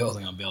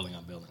building on building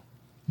on building.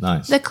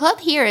 Nice. The club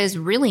here is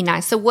really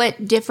nice. So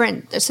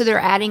so they're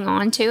adding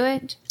on to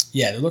it?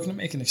 Yeah, they're looking to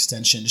make an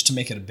extension just to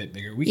make it a bit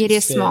bigger. It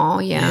is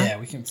small, yeah. Yeah,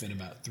 we can fit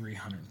about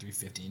 300,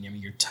 350. And I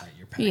mean, you're tight.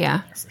 You're packed in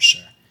there for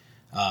sure.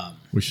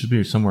 We should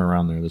be somewhere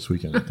around there this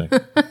weekend, I think.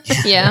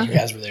 Yeah. You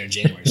guys were there in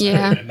January, so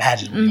I can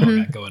imagine what we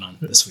all got going on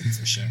this week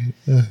for sure.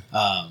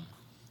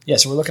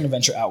 So we're looking to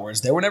venture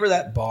outwards there. Whenever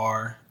that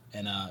bar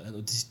and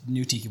the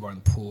new tiki bar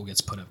and the pool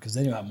gets put up, because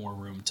then you'll have more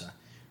room to...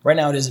 Right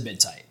now, it is a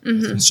bit tight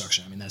with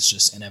construction. I mean, that's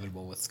just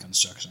inevitable with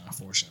construction,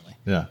 unfortunately.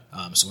 Yeah.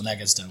 So when that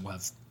gets done, we'll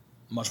have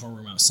much more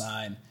room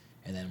outside,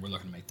 and then we're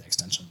looking to make the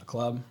extension of the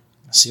club,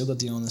 seal the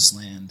deal on this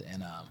land,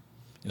 and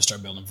you'll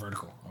start building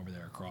vertical over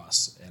there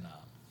across. And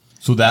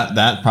so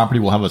that property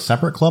will have a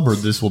separate club, or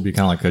this will be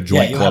kind of like a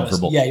joint club for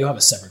both? Yeah, you'll have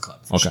a separate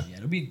club. For okay. Sure.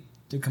 Yeah,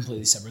 they're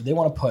completely separate. They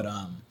want to put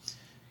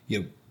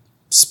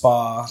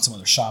spa, some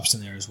other shops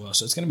in there as well.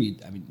 So it's going to be,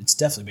 I mean, it's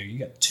definitely bigger. You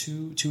got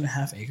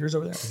 2.5 acres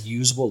over there of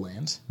usable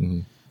land. Mm-hmm.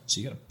 So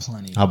you got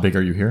plenty. How big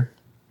are you here?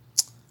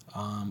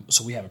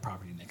 So we have a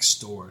property next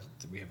door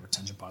that we have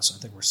retention ponds. So I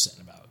think we're sitting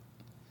about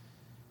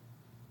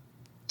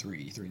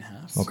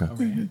 3.5. Okay.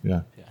 Over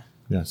here.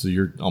 Yeah. So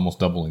you're almost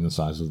doubling the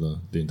size of the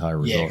entire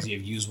resort. Yeah, because you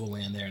have usable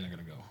land there, and they're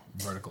going to go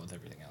vertical with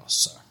everything else.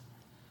 So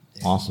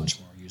awesome. Much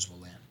more usable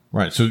land.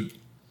 Right.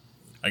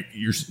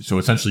 So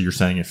essentially you're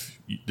saying if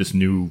this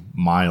new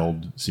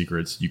mild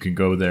Secrets, you can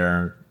go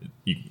there.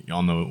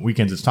 On the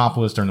weekends it's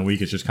topless. During the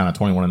week it's just kind of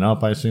 21 and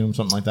up, I assume,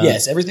 something like that.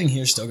 Yes, everything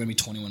here is still going to be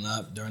 21 and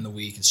up. During the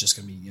week it's just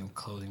going to be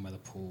clothing by the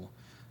pool.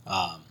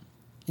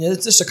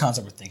 It's just a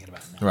concept we're thinking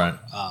about now. Right.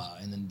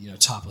 And then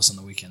topless on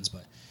the weekends,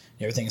 but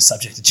everything is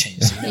subject to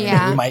change. So,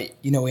 yeah. We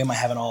might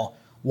have an all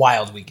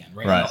wild weekend,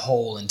 right? The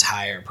whole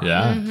entire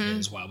property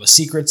is wild. But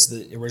Secrets,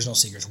 the original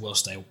Secrets, will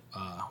stay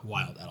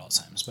wild at all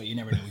times. But you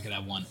never know. We could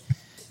have one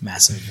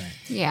massive event.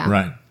 Yeah.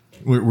 Right.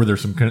 Were there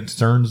some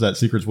concerns that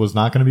Secrets was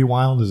not going to be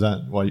wild? Is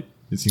that why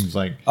it seems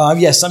like?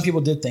 Yeah, some people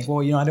did think, well,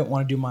 I don't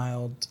want to do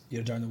mild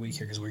during the week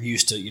here because we're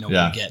used to what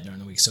we get during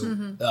the week.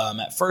 So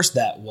at first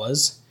that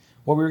was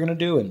what we were going to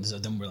do, and so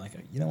then we're like,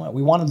 you know what,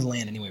 we wanted the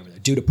land anyway over there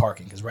due to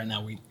parking, because right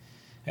now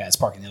it's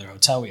parking in the other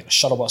hotel. We got a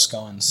shuttle bus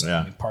going,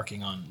 so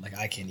parking on like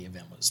Eye Candy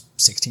event was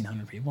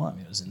 1,600 people. I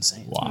mean, it was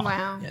insane.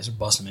 Wow. Yeah, so we're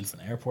busting them in from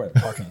the airport,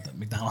 parking at the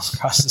McDonald's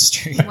across the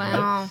street.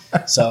 Wow.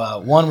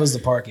 So one was the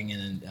parking,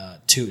 and then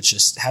two, it's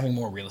just having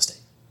more real estate.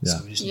 Yeah.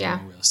 So we just need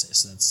more real estate.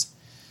 So that's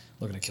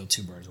looking to kill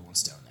two birds with one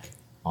stone there.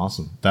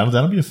 Awesome.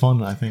 That'll be a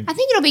fun, I think. I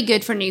think it'll be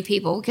good for new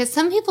people because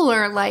some people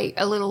are like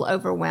a little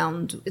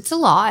overwhelmed. It's a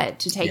lot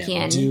to take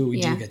in. We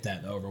do get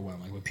that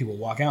overwhelmed. Like when people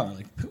walk out, they're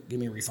like, "Give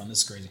me a refund. This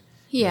is crazy."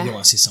 Yeah. You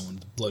want to see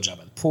someone blowjob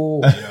at the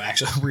pool, or,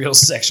 actual real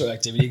sexual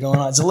activity going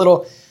on. It's a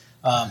little.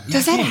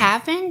 Does that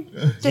happen?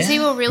 Does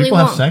people really people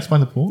have sex by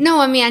the pool? No,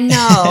 I mean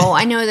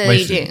I know that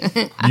they do.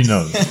 You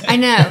know. I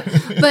know,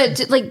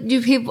 but like,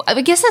 do people?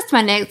 I guess that's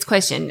my next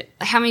question.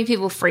 How many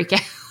people freak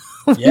out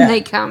when they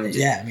come?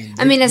 Yeah,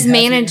 I mean, as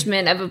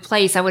management of a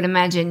place, I would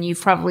imagine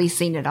you've probably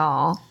seen it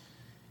all.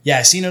 Yeah,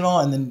 I've seen it all,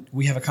 and then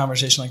we have a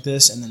conversation like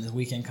this, and then the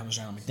weekend comes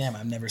around. I'm like, damn,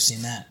 I've never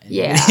seen that. And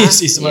you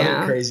see some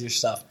other crazier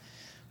stuff.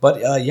 But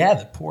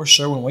the poor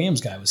Sherwin-Williams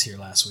guy was here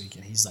last week,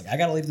 and he's like, I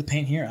got to leave the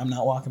paint here. I'm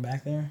not walking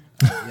back there.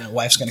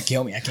 Wife's going to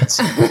kill me. I can't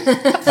see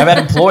it. I've had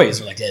employees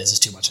who are like, yeah, this is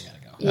too much. I got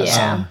to go.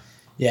 Yeah.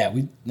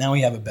 So,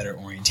 we have a better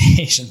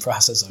orientation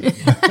process of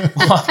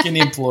walking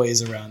the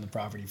employees around the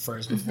property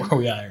first before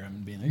we hire them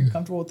and being, are you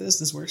comfortable with this?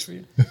 This works for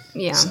you?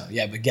 Yeah. So,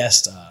 but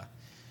guest,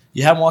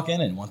 you have them walk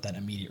in and want that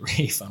immediate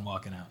refund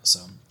walking out. So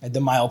the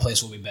mild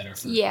place will be better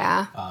for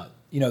the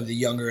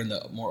younger and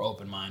the more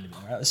open-minded.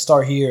 Right, let's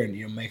start here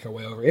and make our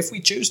way over if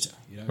we choose to.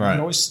 You can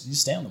always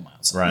stay on the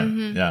mild side. Right.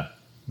 Mm-hmm. Yeah.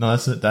 No,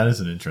 that is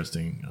an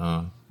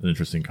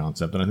interesting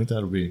concept, and I think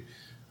that'll be.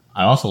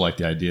 I also like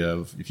the idea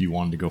of if you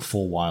wanted to go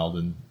full wild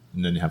and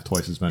then you have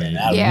twice as many.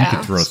 You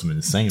could throw some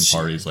insane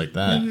parties like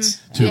that.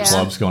 Mm-hmm. Two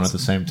clubs going at the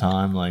same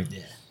time, like.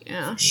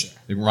 Yeah. Sure.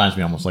 It reminds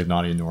me almost like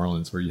Naughty in New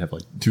Orleans, where you have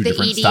like two the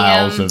different EDM,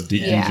 styles of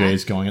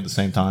DJs going at the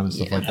same time and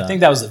stuff like that. I think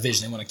that was the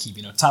vision. They want to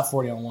keep, top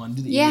 40 on one,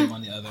 do the EDM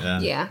on the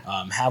other. Yeah.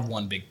 Have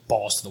one big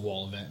balls to the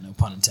wall event, no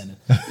pun intended.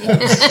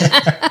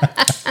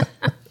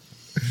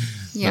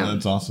 Yeah. No,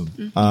 that's awesome.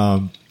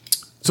 Mm-hmm.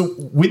 So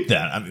with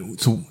that, I mean,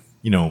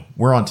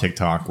 we're on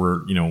TikTok.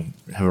 We're,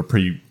 have a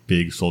pretty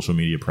big social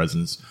media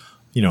presence.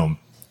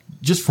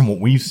 Just from what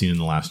we've seen in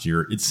the last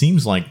year, it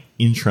seems like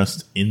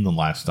interest in the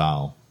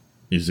lifestyle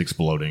is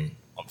exploding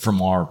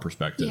from our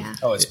perspective. Yeah.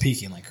 Oh, it's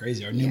peaking like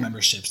crazy. Our new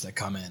memberships that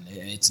come in,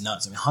 it's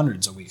nuts. I mean,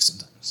 hundreds a week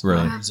sometimes. Really?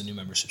 Hundreds of new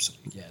memberships a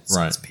week. Yeah,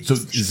 it's peaking. So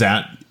is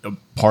that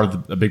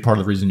a big part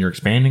of the reason you're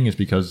expanding is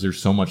because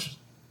there's so much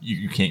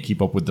you can't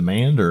keep up with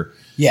demand, or?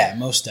 Yeah,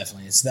 most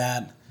definitely. It's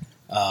that.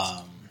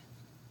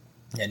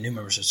 New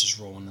memberships just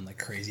rolling in like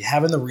crazy.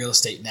 Having the real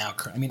estate now,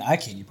 I mean, Eye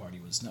Candy Party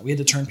was we had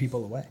to turn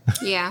people away.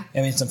 Yeah. I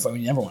mean, it's unfortunate.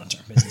 We never want to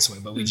turn business away,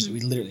 but we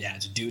literally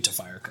had to do it to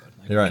fire code.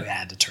 We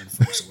had to turn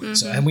folks away.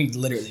 So, and we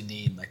literally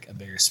need like a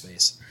bigger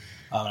space.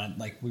 And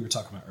like we were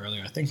talking about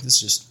earlier, I think this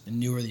is just the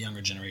newer, the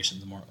younger generation,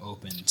 the more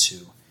open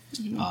to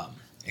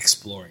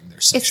exploring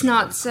their sexuality. It's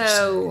not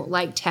so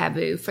like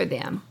taboo for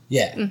them.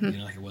 Yeah.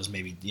 Like it was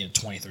maybe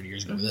 20, 30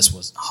 years ago. This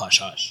was hush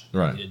hush.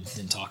 Right. You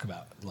didn't talk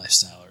about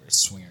lifestyle or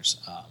swingers.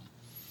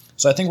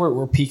 So I think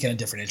we're piquing a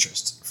different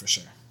interest for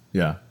sure.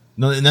 Yeah.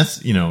 No, and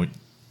that's,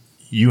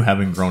 you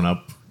having grown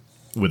up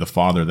with a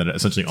father that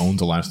essentially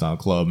owns a lifestyle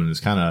club and is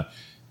kind of,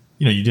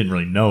 you didn't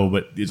really know,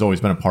 but it's always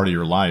been a part of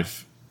your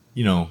life.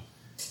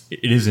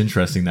 It is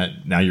interesting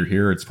that now you're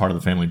here. It's part of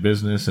the family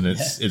business, and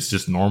it's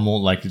just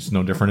normal. Like it's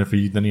no different if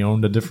he only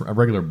owned a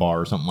regular bar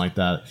or something like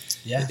that.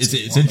 Yeah,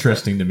 it's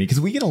interesting to me because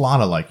we get a lot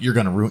of like you're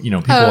gonna ruin.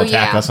 People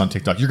attack us on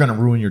TikTok. You're gonna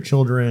ruin your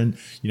children.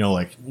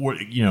 What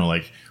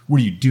are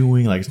you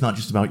doing? Like it's not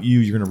just about you.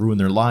 You're gonna ruin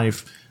their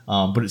life.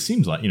 But it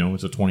seems like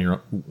it's a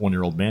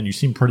 21-year-old man. You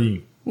seem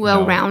pretty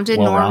well-rounded,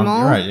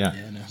 normal. Right? Yeah.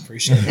 Yeah. No,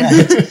 appreciate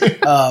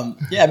that.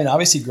 Yeah. I mean,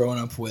 obviously, growing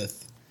up with.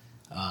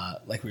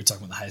 Like we were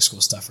talking about the high school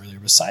stuff earlier.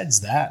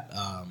 Besides that,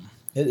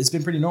 it's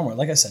been pretty normal.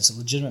 Like I said, it's a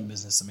legitimate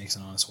business that makes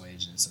an honest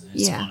wage and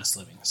it's an honest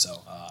living. So,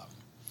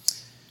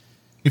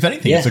 if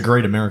anything, it's a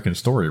great American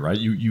story, right?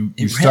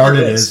 You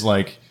started as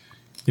like,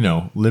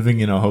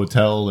 living in a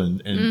hotel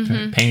and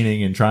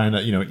painting and trying to,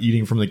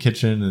 eating from the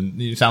kitchen.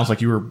 And it sounds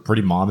like you were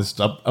pretty modest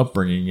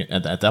upbringing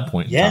at that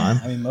point in time.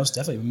 I mean, most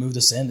definitely. We moved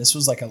us in. This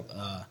was like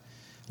a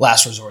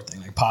last resort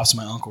thing. Like Pops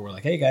and my uncle were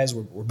like, "Hey guys,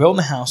 we're building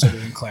a house over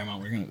in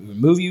Claremont. We're gonna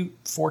move you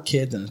 4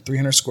 kids in a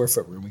 300 square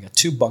foot room. We got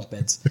 2 bunk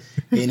beds,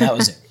 and that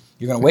was it.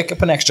 You're gonna wake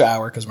up an extra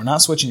hour because we're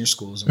not switching your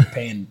schools, and we're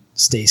paying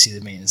Stacy,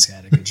 the maintenance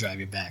guy, to go drive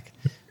you back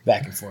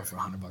and forth for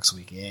 $100 a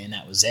week, and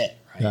that was it,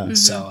 right? Yeah.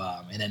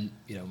 So, and then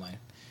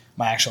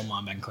my actual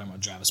mom back in Claremont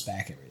would drive us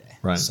back every day,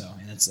 right? So,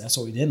 and that's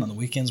what we did. And on the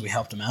weekends, we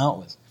helped them out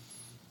with.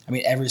 I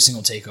mean, every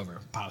single takeover,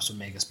 Pops would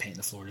make us paint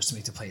the floor just to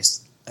make the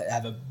place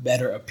have a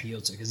better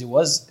appeal to it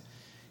because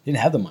didn't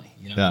have the money,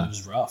 It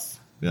was rough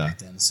back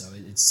then. So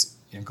it's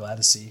glad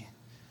to see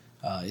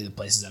the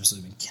place has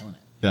absolutely been killing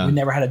it. Yeah. We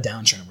never had a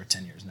downturn over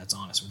 10 years, and that's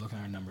honest. We're looking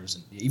at our numbers,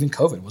 and even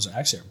COVID was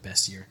actually our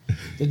best year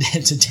to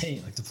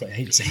date. Like to play, I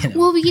hate saying that.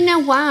 Well, you know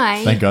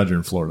why? Thank God you're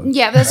in Florida.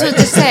 Yeah, that's what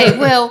to say.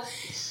 Well,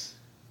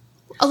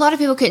 a lot of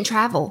people couldn't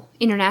travel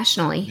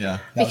internationally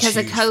because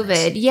of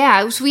COVID.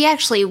 Yeah, we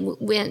actually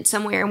went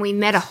somewhere and we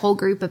met a whole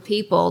group of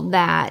people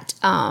that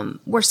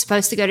were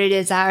supposed to go to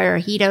Desire or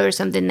Hito or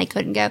something. They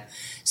couldn't go.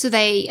 So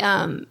they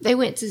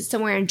went to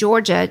somewhere in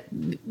Georgia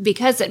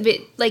because of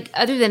it, like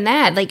other than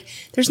that, like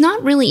there's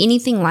not really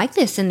anything like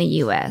this in the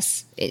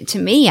U.S. To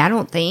me, I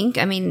don't think.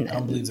 I mean, I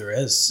don't believe there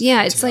is.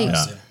 Yeah, it's like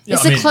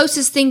it's the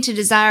closest thing to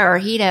Desire or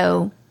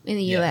Hito in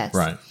the U.S.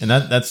 Right, and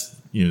that's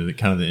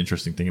kind of the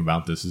interesting thing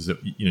about this is that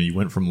you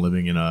went from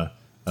living in a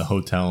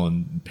hotel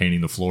and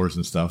painting the floors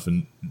and stuff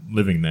and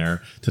living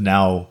there to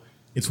now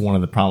it's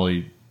one of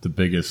probably the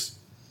biggest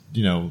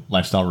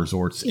lifestyle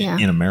resorts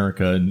in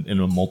America and in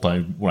what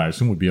I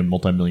assume would be a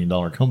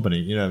multi-million-dollar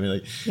company.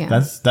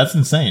 That's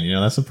insane.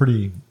 That's a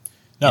pretty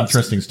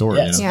interesting story.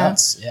 Yeah,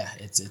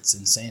 it's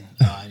insane.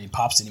 I mean,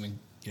 Pops didn't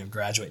even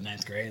graduate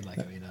 9th grade. Like,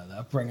 I mean, the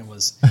upbringing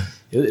was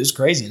it was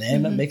crazy, and they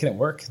ended up making it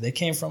work. They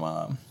came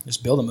from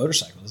just build a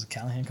motorcycle. It was a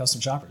Callahan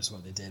Custom Chopper is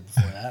what they did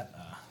before that.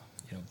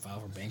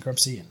 Filed for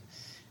bankruptcy and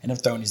ended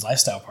up throwing these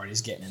lifestyle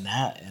parties, getting in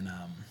that, and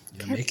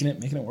making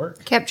it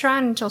work. Kept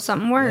trying until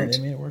something worked. Yeah,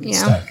 they made it work. It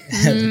stuck.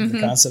 The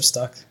concept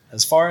stuck.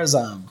 As far as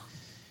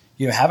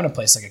having a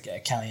place like a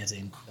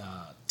Caliente,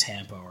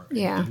 Tampa, or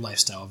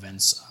lifestyle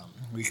events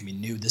where you can be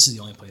nude. This is the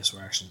only place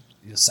where actually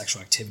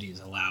sexual activity is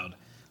allowed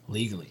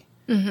legally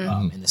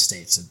in the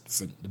States,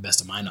 for the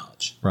best of my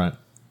knowledge. Right.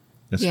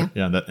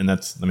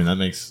 That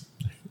makes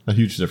a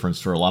huge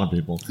difference for a lot of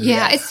people.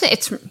 Yeah,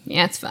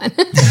 it's fun.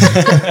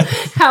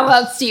 How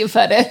else do you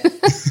put it?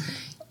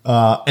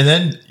 And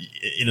then,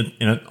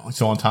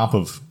 so on top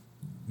of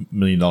 $1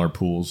 million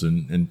pools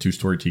and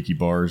 2-story tiki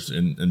bars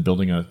and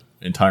building an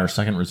entire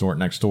second resort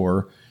next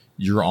door,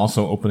 you're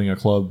also opening a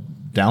club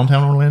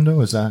downtown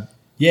Orlando. Is that?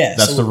 Yeah,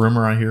 that's the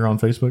rumor I hear on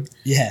Facebook.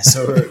 Yeah,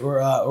 so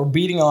we're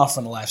beating off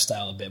on the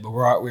lifestyle a bit, but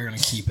we're going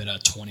to keep it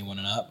 21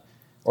 and up.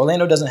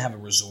 Orlando doesn't have a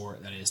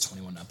resort that is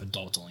 21 up,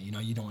 adult only. You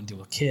don't want to deal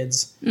with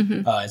kids,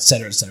 et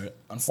cetera, et cetera.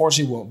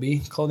 Unfortunately, it won't be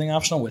clothing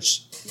optional,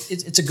 which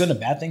it's a good and a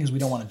bad thing because we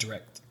don't want a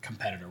direct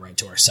competitor right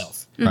to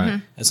ourselves.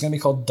 Right. It's going to be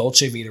called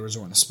Dolce Vita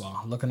Resort and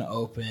Spa. Looking to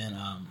open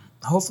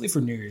hopefully for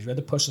New Year's. We had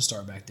to push the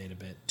start back date a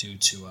bit due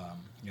to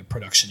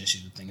production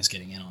issues with things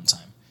getting in on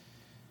time.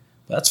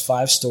 But that's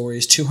 5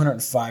 stories,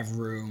 205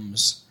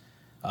 rooms,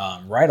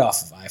 right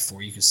off of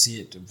I-4. You can see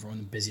it from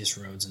the busiest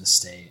roads in the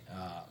state.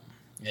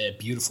 A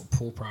beautiful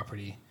pool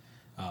property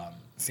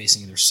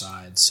facing either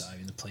side. So I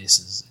mean, the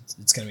place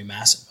it's going to be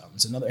massive.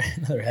 It's another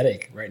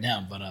headache right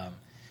now, but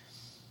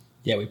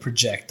we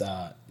project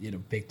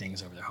big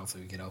things over there.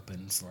 Hopefully, we get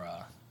open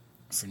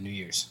for New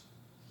Year's.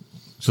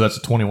 So that's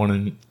a 21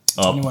 and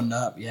up. 21 and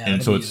up, yeah.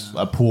 And so it's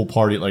a pool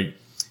party, like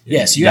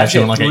so you actually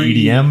doing like an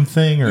EDM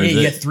thing, or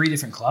you get 3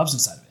 different clubs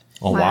inside of it.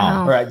 Oh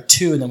wow! Or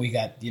 2, and then we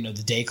got the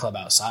day club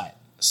outside.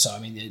 So I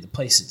mean, the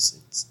place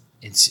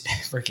it's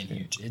freaking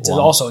huge. It's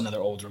also another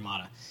old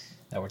Ramada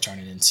that we're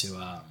turning into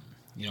an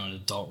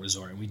adult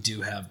resort. And we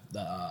do have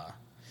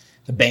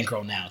the the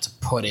bankroll now to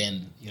put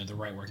in, the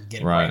right work and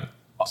get it right.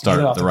 right. Start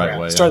it the right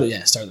way. Start it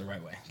the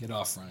right way. Get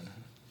off running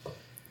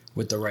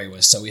with the right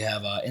way. So we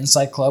have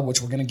Insight Club,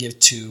 which we're going to give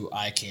to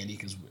Eye Candy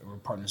because we're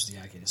partners with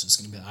the Eye Candy. So it's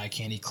going to be the Eye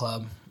Candy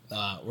Club.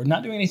 We're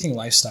not doing anything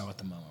lifestyle at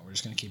the moment. We're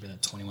just going to keep it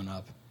at 21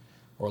 up.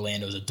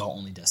 Orlando's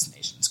adult-only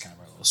destination. It's kind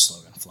of our little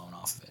slogan flowing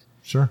off of it.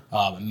 Sure.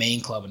 A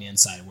main club on the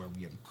inside where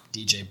we have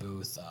DJ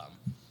booth.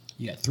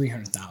 You got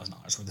 $300,000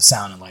 worth of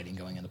sound and lighting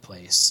going into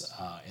place.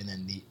 And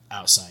then the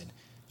outside,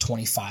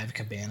 25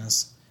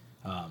 cabanas.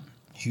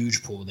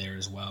 Huge pool there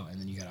as well. And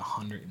then you got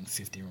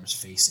 150 rooms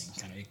facing.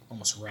 Kind of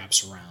almost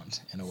wraps around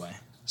in a way.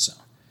 So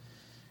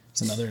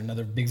it's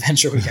another big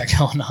venture we got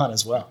going on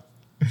as well.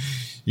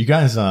 You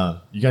guys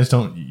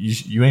don't.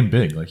 You ain't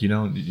big. Like you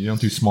don't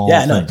do small.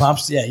 Yeah, things. no,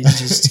 Pops. Yeah,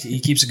 he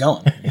keeps it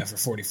going. Yeah, for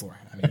 44.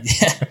 I mean,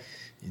 yeah,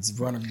 he's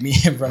running me.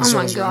 Oh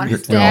my God,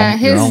 his You're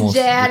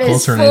dad is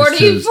closer in age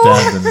to his 44.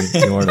 dad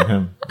than you are to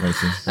him.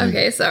 Lacey.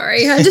 Okay,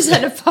 sorry. I just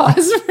had to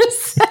pause for a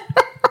second.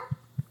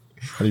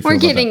 How do you feel We're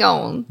about getting that?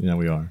 old. Yeah,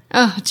 we are.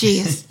 Oh,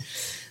 jeez.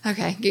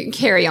 Okay,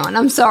 carry on.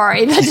 I'm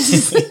sorry. That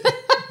just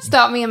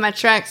stopped me in my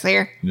tracks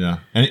here. Yeah.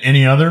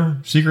 Any other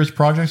secrets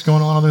projects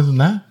going on other than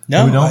that? No,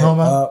 that we don't know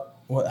about.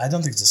 Well, I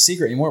don't think it's a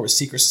secret anymore. It was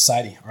Secret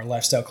Society, our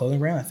lifestyle clothing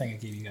brand. I think I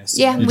gave you guys.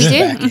 Yeah, we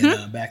did.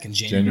 Back in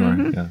January.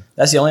 January. Yeah.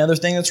 That's the only other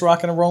thing that's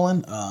rocking and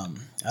rolling. I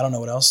don't know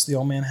what else the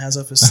old man has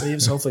up his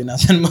sleeves. Hopefully,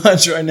 nothing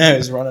much right now.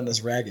 He's running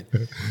us ragged.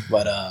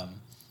 But I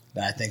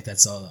think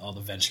that's all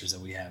the ventures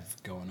that we have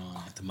going on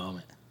at the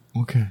moment.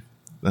 Okay.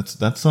 That's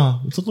a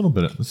little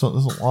bit. There's a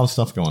lot of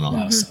stuff going on. A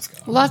lot of stuff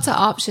going on. Lots of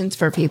options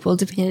for people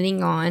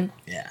depending on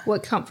Yeah.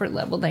 what comfort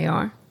level they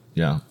are.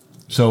 Yeah.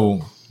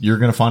 So you're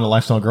gonna find a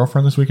lifestyle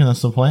girlfriend this weekend.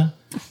 That's the plan.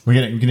 We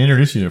can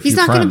introduce you to a few He's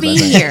not friends. going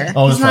to be here.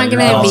 Oh, He's not going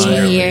to be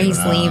here. He's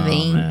Oh,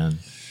 leaving. man.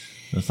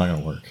 That's not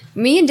gonna work.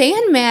 Me and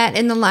Dan met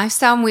in the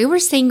lifestyle when we were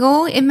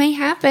single. It may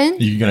happen.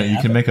 You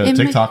can make a It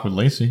TikTok with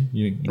Lacey.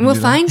 You can We'll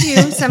do that. find you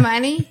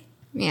somebody.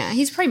 Yeah,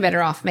 he's probably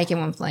better off making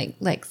one with like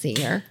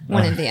Lexi or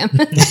one of them.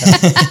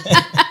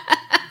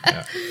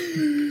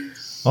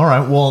 All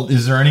right. Well,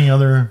 is there any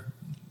other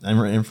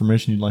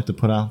information you'd like to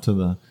put out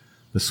to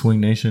the Swing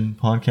Nation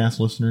podcast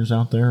listeners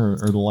out there, or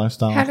the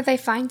lifestyle? How do they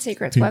find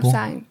Secret's People?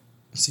 website?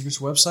 Secrets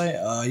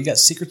website. You got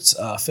Secrets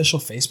official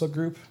Facebook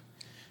group.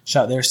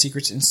 Shout out there.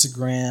 Secrets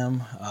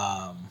Instagram.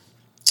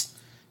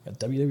 Got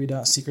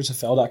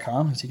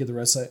www.secretsfl.com to get the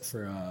website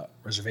for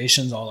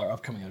reservations, all our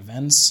upcoming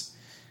events.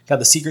 Got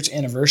the Secrets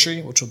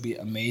anniversary, which will be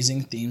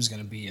amazing. Theme's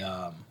going to be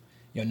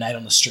night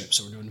on the strip.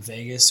 So we're doing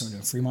Vegas and we're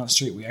doing Fremont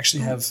Street. We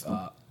actually have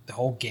the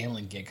whole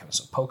gambling gig coming.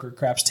 So poker,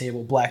 craps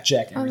table,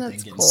 blackjack, everything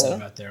that's getting cool. set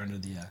up out there under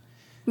the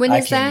When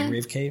is Candy that?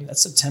 Rave Cave.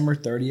 That's September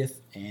 30th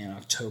and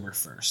October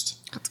 1st.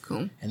 That's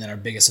cool. And then our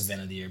biggest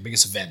event of the year,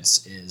 biggest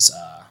events is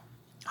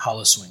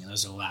Hollow Swing.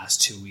 Those are the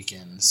last 2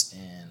 weekends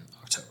in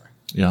October.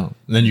 Yeah. And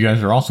then you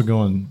guys are also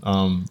going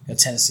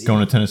Tennessee.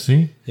 to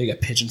Tennessee. You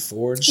got Pigeon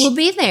Forge. We'll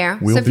be there.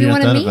 We'll so if be you at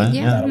want to that meet, event,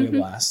 yeah. yeah. That'll be a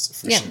blast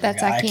for Yeah, sure.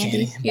 that's We got Eye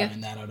Candy. Yeah.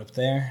 buying that out up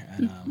there,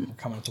 and we're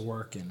coming up to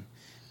work and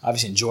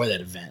obviously enjoy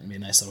that event. It'll be a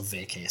nice little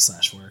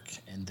vacay/work,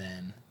 and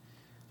then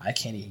Eye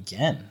Candy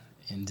again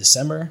in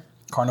December.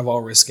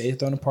 Carnival Risque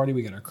throwing a party.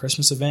 We got our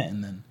Christmas event,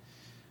 and then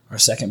our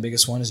second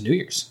biggest one is New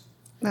Year's.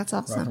 That's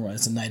Rock and awesome. roll.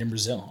 It's a night in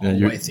Brazil. Yeah, all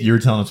you white theme. were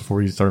telling us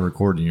before you started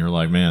recording. You're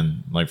like,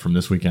 man, like from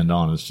this weekend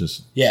on, it's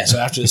just Yeah, so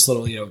after this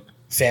little,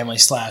 family /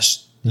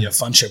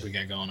 fun trip we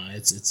got going on,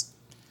 it's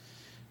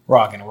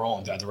rocking and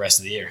rolling throughout the rest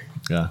of the year.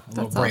 yeah. A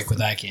little That's break awesome.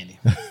 with Eye Candy,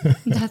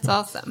 That's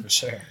awesome. for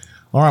sure.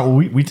 All right. Well,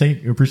 we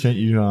appreciate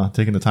you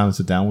taking the time to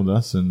sit down with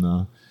us and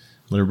let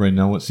everybody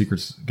know what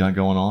Secrets got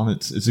going on.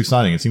 It's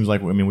exciting. It seems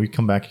like we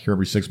come back here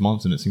every 6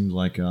 months, and it seems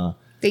like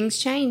Things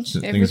change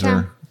every things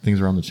time.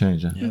 are on the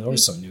change. Yeah. Yeah, there's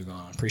always something new going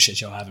on.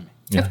 Appreciate y'all having me.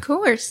 Yeah. Of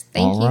course.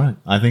 Thank All you. right.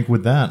 I think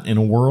with that, in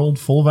a world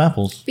full of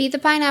apples, Be the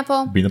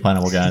pineapple. be the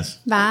pineapple, guys.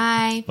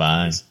 Bye.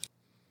 Bye.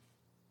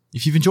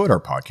 If you've enjoyed our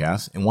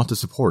podcast and want to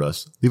support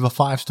us, leave a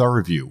 5-star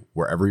review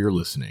wherever you're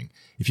listening.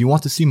 If you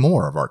want to see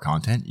more of our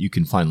content, you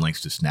can find links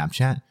to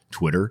Snapchat,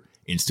 Twitter,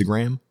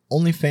 Instagram,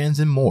 OnlyFans,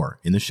 and more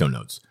in the show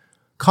notes.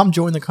 Come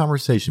join the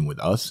conversation with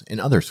us and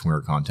other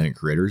swinger content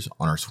creators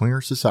on our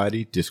Swinger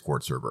Society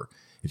Discord server.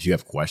 If you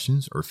have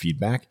questions or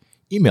feedback,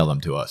 email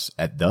them to us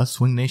at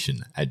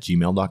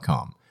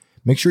theswingnation@gmail.com.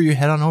 Make sure you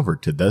head on over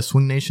to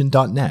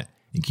theswingnation.net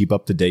and keep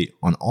up to date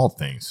on all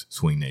things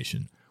Swing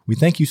Nation. We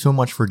thank you so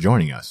much for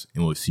joining us,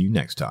 and we'll see you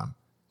next time.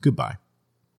 Goodbye.